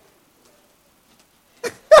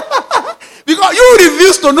 Because you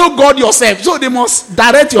refuse to know God yourself, so they must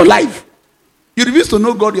direct your life. You refuse to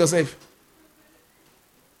know God yourself.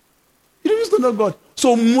 You refuse to know God.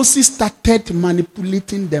 So Moses started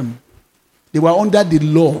manipulating them. They were under the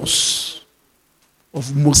laws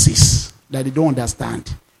of Moses that they don't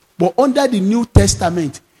understand. But under the New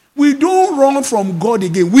Testament, we don't run from God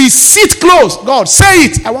again. We sit close. God, say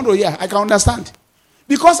it. I want to hear. I can understand.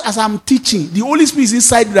 Because as I'm teaching, the Holy Spirit is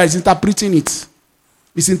inside that is interpreting it.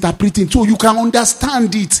 It's interpreting. So you can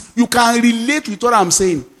understand it. You can relate with what I'm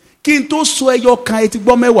saying. Because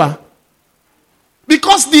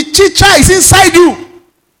the teacher is inside you.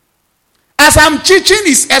 As I'm teaching,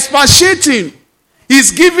 he's expatiating.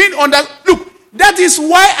 He's giving on that. Look, that is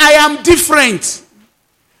why I am different.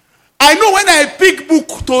 I know when I pick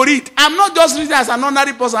book to read, I'm not just reading as an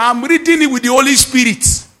ordinary person. I'm reading it with the Holy Spirit.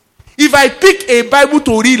 If I pick a Bible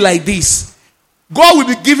to read like this, God will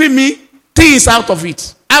be giving me things out of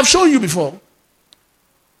it. I've shown you before.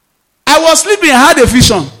 I was sleeping, I had a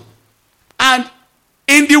vision. And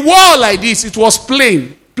in the wall like this, it was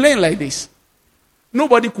plain like this.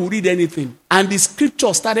 Nobody could read anything. And the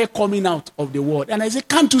scripture started coming out of the word. And I said,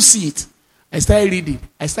 can't you see it? I started reading.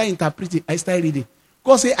 I started interpreting. I started reading.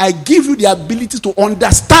 God said, I give you the ability to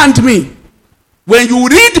understand me. When you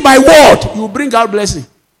read my word, you bring out blessing.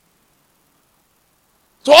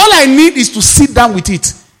 So all I need is to sit down with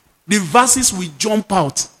it. The verses will jump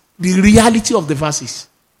out. The reality of the verses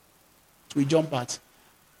will jump out.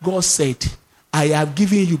 God said, I have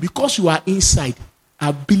given you, because you are inside,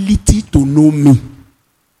 ability to know me.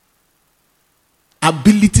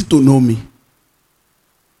 Ability to know me.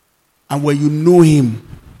 And when you know him,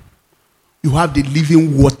 you have the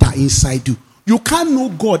living water inside you. You can't know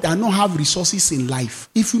God and not have resources in life.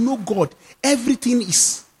 If you know God, everything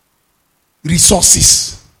is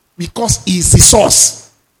resources. Because he is the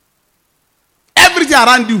source. Everything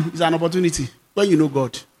around you is an opportunity when you know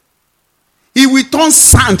God. He will turn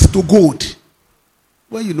sand to gold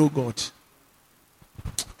when you know God.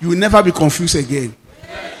 You will never be confused again.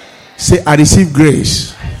 Say, I receive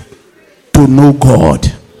grace to know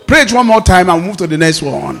God. Pray it one more time and move to the next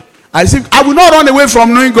one. I will not run away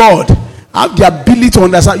from knowing God. I have the ability to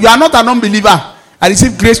understand. You are not an unbeliever. I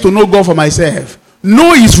receive grace to know God for myself.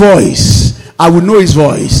 Know his voice. I will know his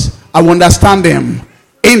voice. I will understand him.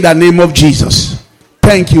 In the name of Jesus.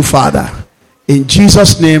 Thank you, Father. In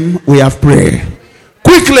Jesus' name we have prayed.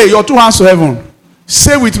 Quickly, your two hands to heaven.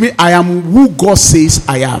 Say with me, I am who God says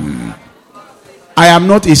I am. I am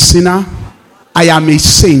not a sinner. I am a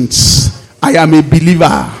saint. I am a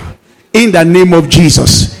believer. In the name of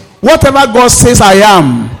Jesus. Whatever God says I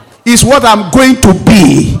am is what I'm going to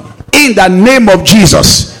be in the name of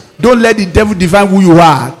Jesus. Don't let the devil define who you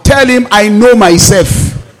are. Tell him, I know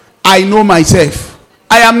myself. I know myself.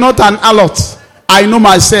 I am not an harlot. I know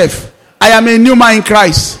myself. I am a new man in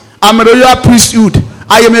Christ. I'm a royal priesthood.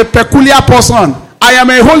 I am a peculiar person. I am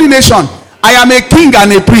a holy nation. I am a king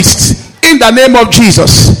and a priest. In the name of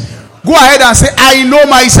Jesus. Go ahead and say, I know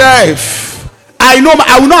myself. I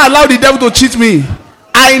will not allow the devil to cheat me.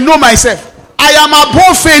 I know myself. I am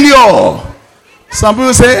above failure. Some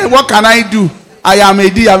people say, what can I do? I am a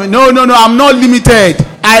D. No, I'm not limited.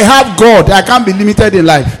 I have God. I can't be limited in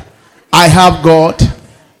life. I have God.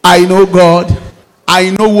 I know God. I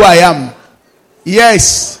know who I am.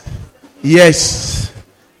 Yes. Yes.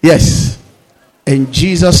 Yes. In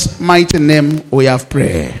Jesus' mighty name we have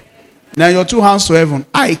prayer. Now your two hands to heaven.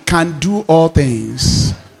 I can do all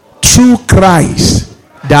things through Christ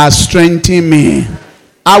that strengthens me.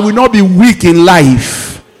 I will not be weak in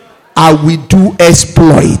life. I will do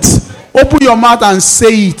exploits. Open your mouth and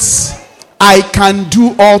say it. I can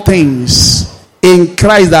do all things in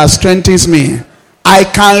Christ that strengthens me. I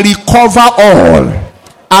can recover all.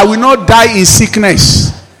 I will not die in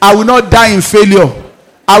sickness. I will not die in failure.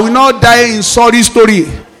 I will not die in sorry story.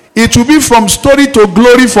 It will be from story to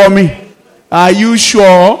glory for me. Are you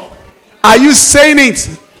sure? Are you saying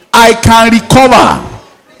it? I can recover.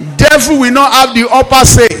 Devil will not have the upper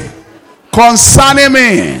say concerning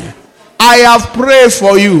me. I have prayed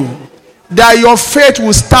for you that your faith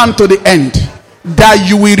will stand to the end, that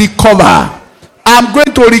you will recover. I'm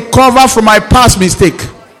going to recover from my past mistake.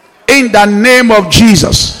 In the name of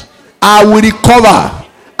Jesus, I will recover.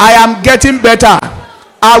 I am getting better.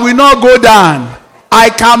 I will not go down. I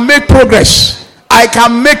can make progress. I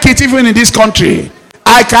can make it even in this country.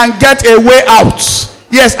 I can get a way out.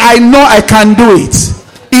 Yes, I know I can do it.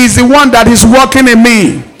 He is the one that is working in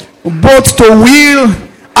me, both to will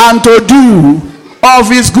and to do of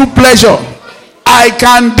his good pleasure. I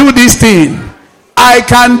can do this thing. I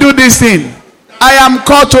can do this thing. I am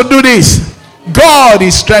called to do this. God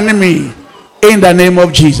is strengthening me in the name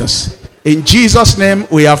of Jesus. In Jesus' name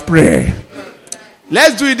we have prayer.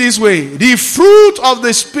 Let's do it this way. The fruit of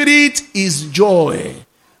the Spirit is joy.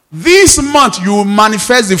 This month you will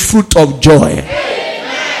manifest the fruit of joy.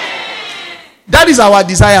 That is our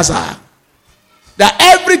desire, sir. That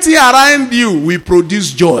everything around you will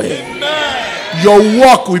produce joy. Your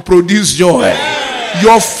work will produce joy.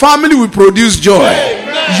 Your family will produce joy.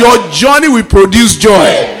 Your journey will produce joy.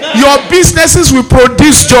 Your businesses will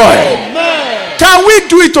produce joy. Can we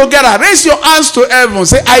do it together? Raise your hands to heaven.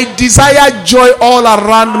 Say, I desire joy all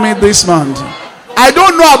around me this month. I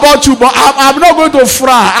don't know about you, but I'm not going to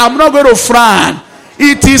frown. I'm not going to frown.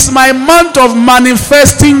 It is my month of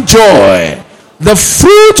manifesting joy. The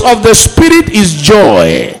fruit of the Spirit is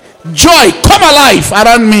joy. Joy, come alive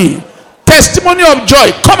around me. Testimony of joy,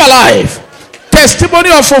 come alive. Testimony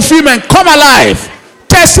of fulfillment, come alive.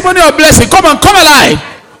 Testimony of blessing, come alive.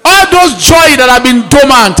 All those joy that have been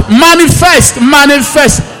dormant, manifest.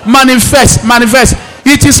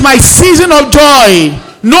 It is my season of joy.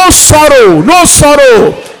 No sorrow.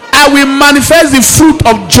 I will manifest the fruit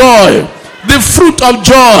of joy. The fruit of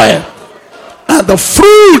joy. And the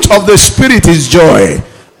fruit of the Spirit is joy.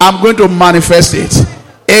 I'm going to manifest it.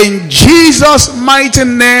 In Jesus' mighty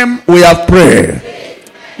name we have prayed.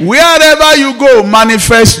 Wherever you go,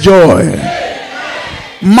 manifest joy.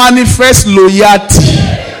 Manifest loyalty.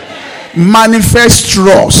 Manifest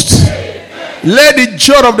trust. Let the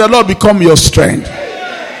joy of the Lord become your strength.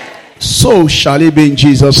 So shall it be in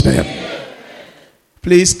Jesus' name.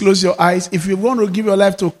 Please close your eyes. If you want to give your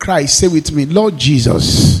life to Christ, say with me, Lord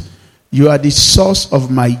Jesus, you are the source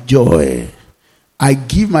of my joy. I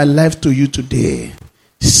give my life to you today.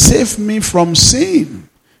 Save me from sin.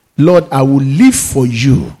 Lord, I will live for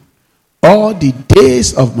you all the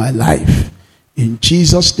days of my life. In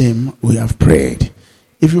Jesus' name we have prayed.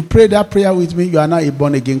 If you pray that prayer with me, you are now a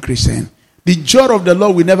born-again Christian. The joy of the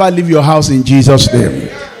Lord will never leave your house in Jesus' name.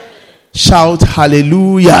 Shout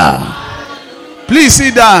hallelujah. Please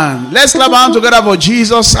sit down. Let's clap hands together for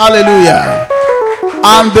Jesus. Hallelujah.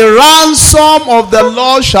 And the ransom of the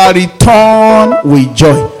Lord shall return with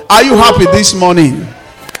joy. Are you happy this morning?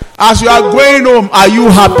 As you are going home, are you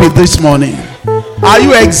happy this morning? Are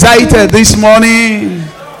you excited this morning?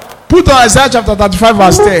 Put on Isaiah chapter 35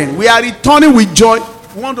 verse 10. We are returning with joy.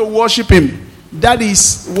 We want to worship him. That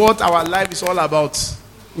is what our life is all about.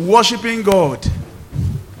 Worshiping God.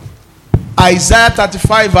 Isaiah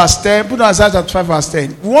 35 verse 10. Put on Isaiah 35 verse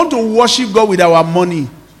 10. We want to worship God with our money.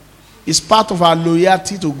 It's part of our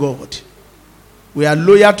loyalty to God. We are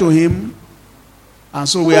loyal to him. And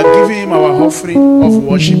so we are giving him our offering of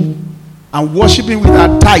worship. And worshiping with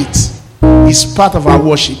our tithe is part of our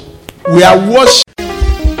worship. We are worshiping.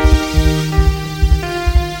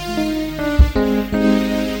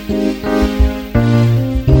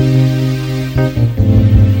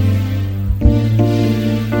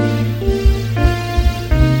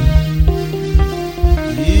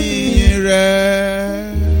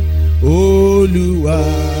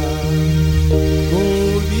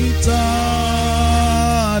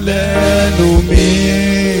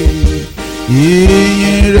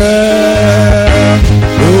 Ìyìn rẹ̀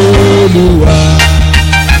Olúwa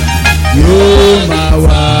yóò máa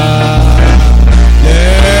wà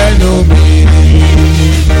lẹ́nu mi.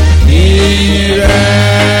 Ìyìn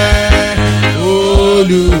rẹ̀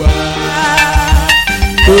Olúwa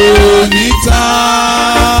kò ní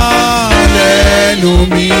tán lẹ́nu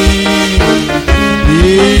mi.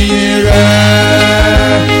 Ìyìn rẹ̀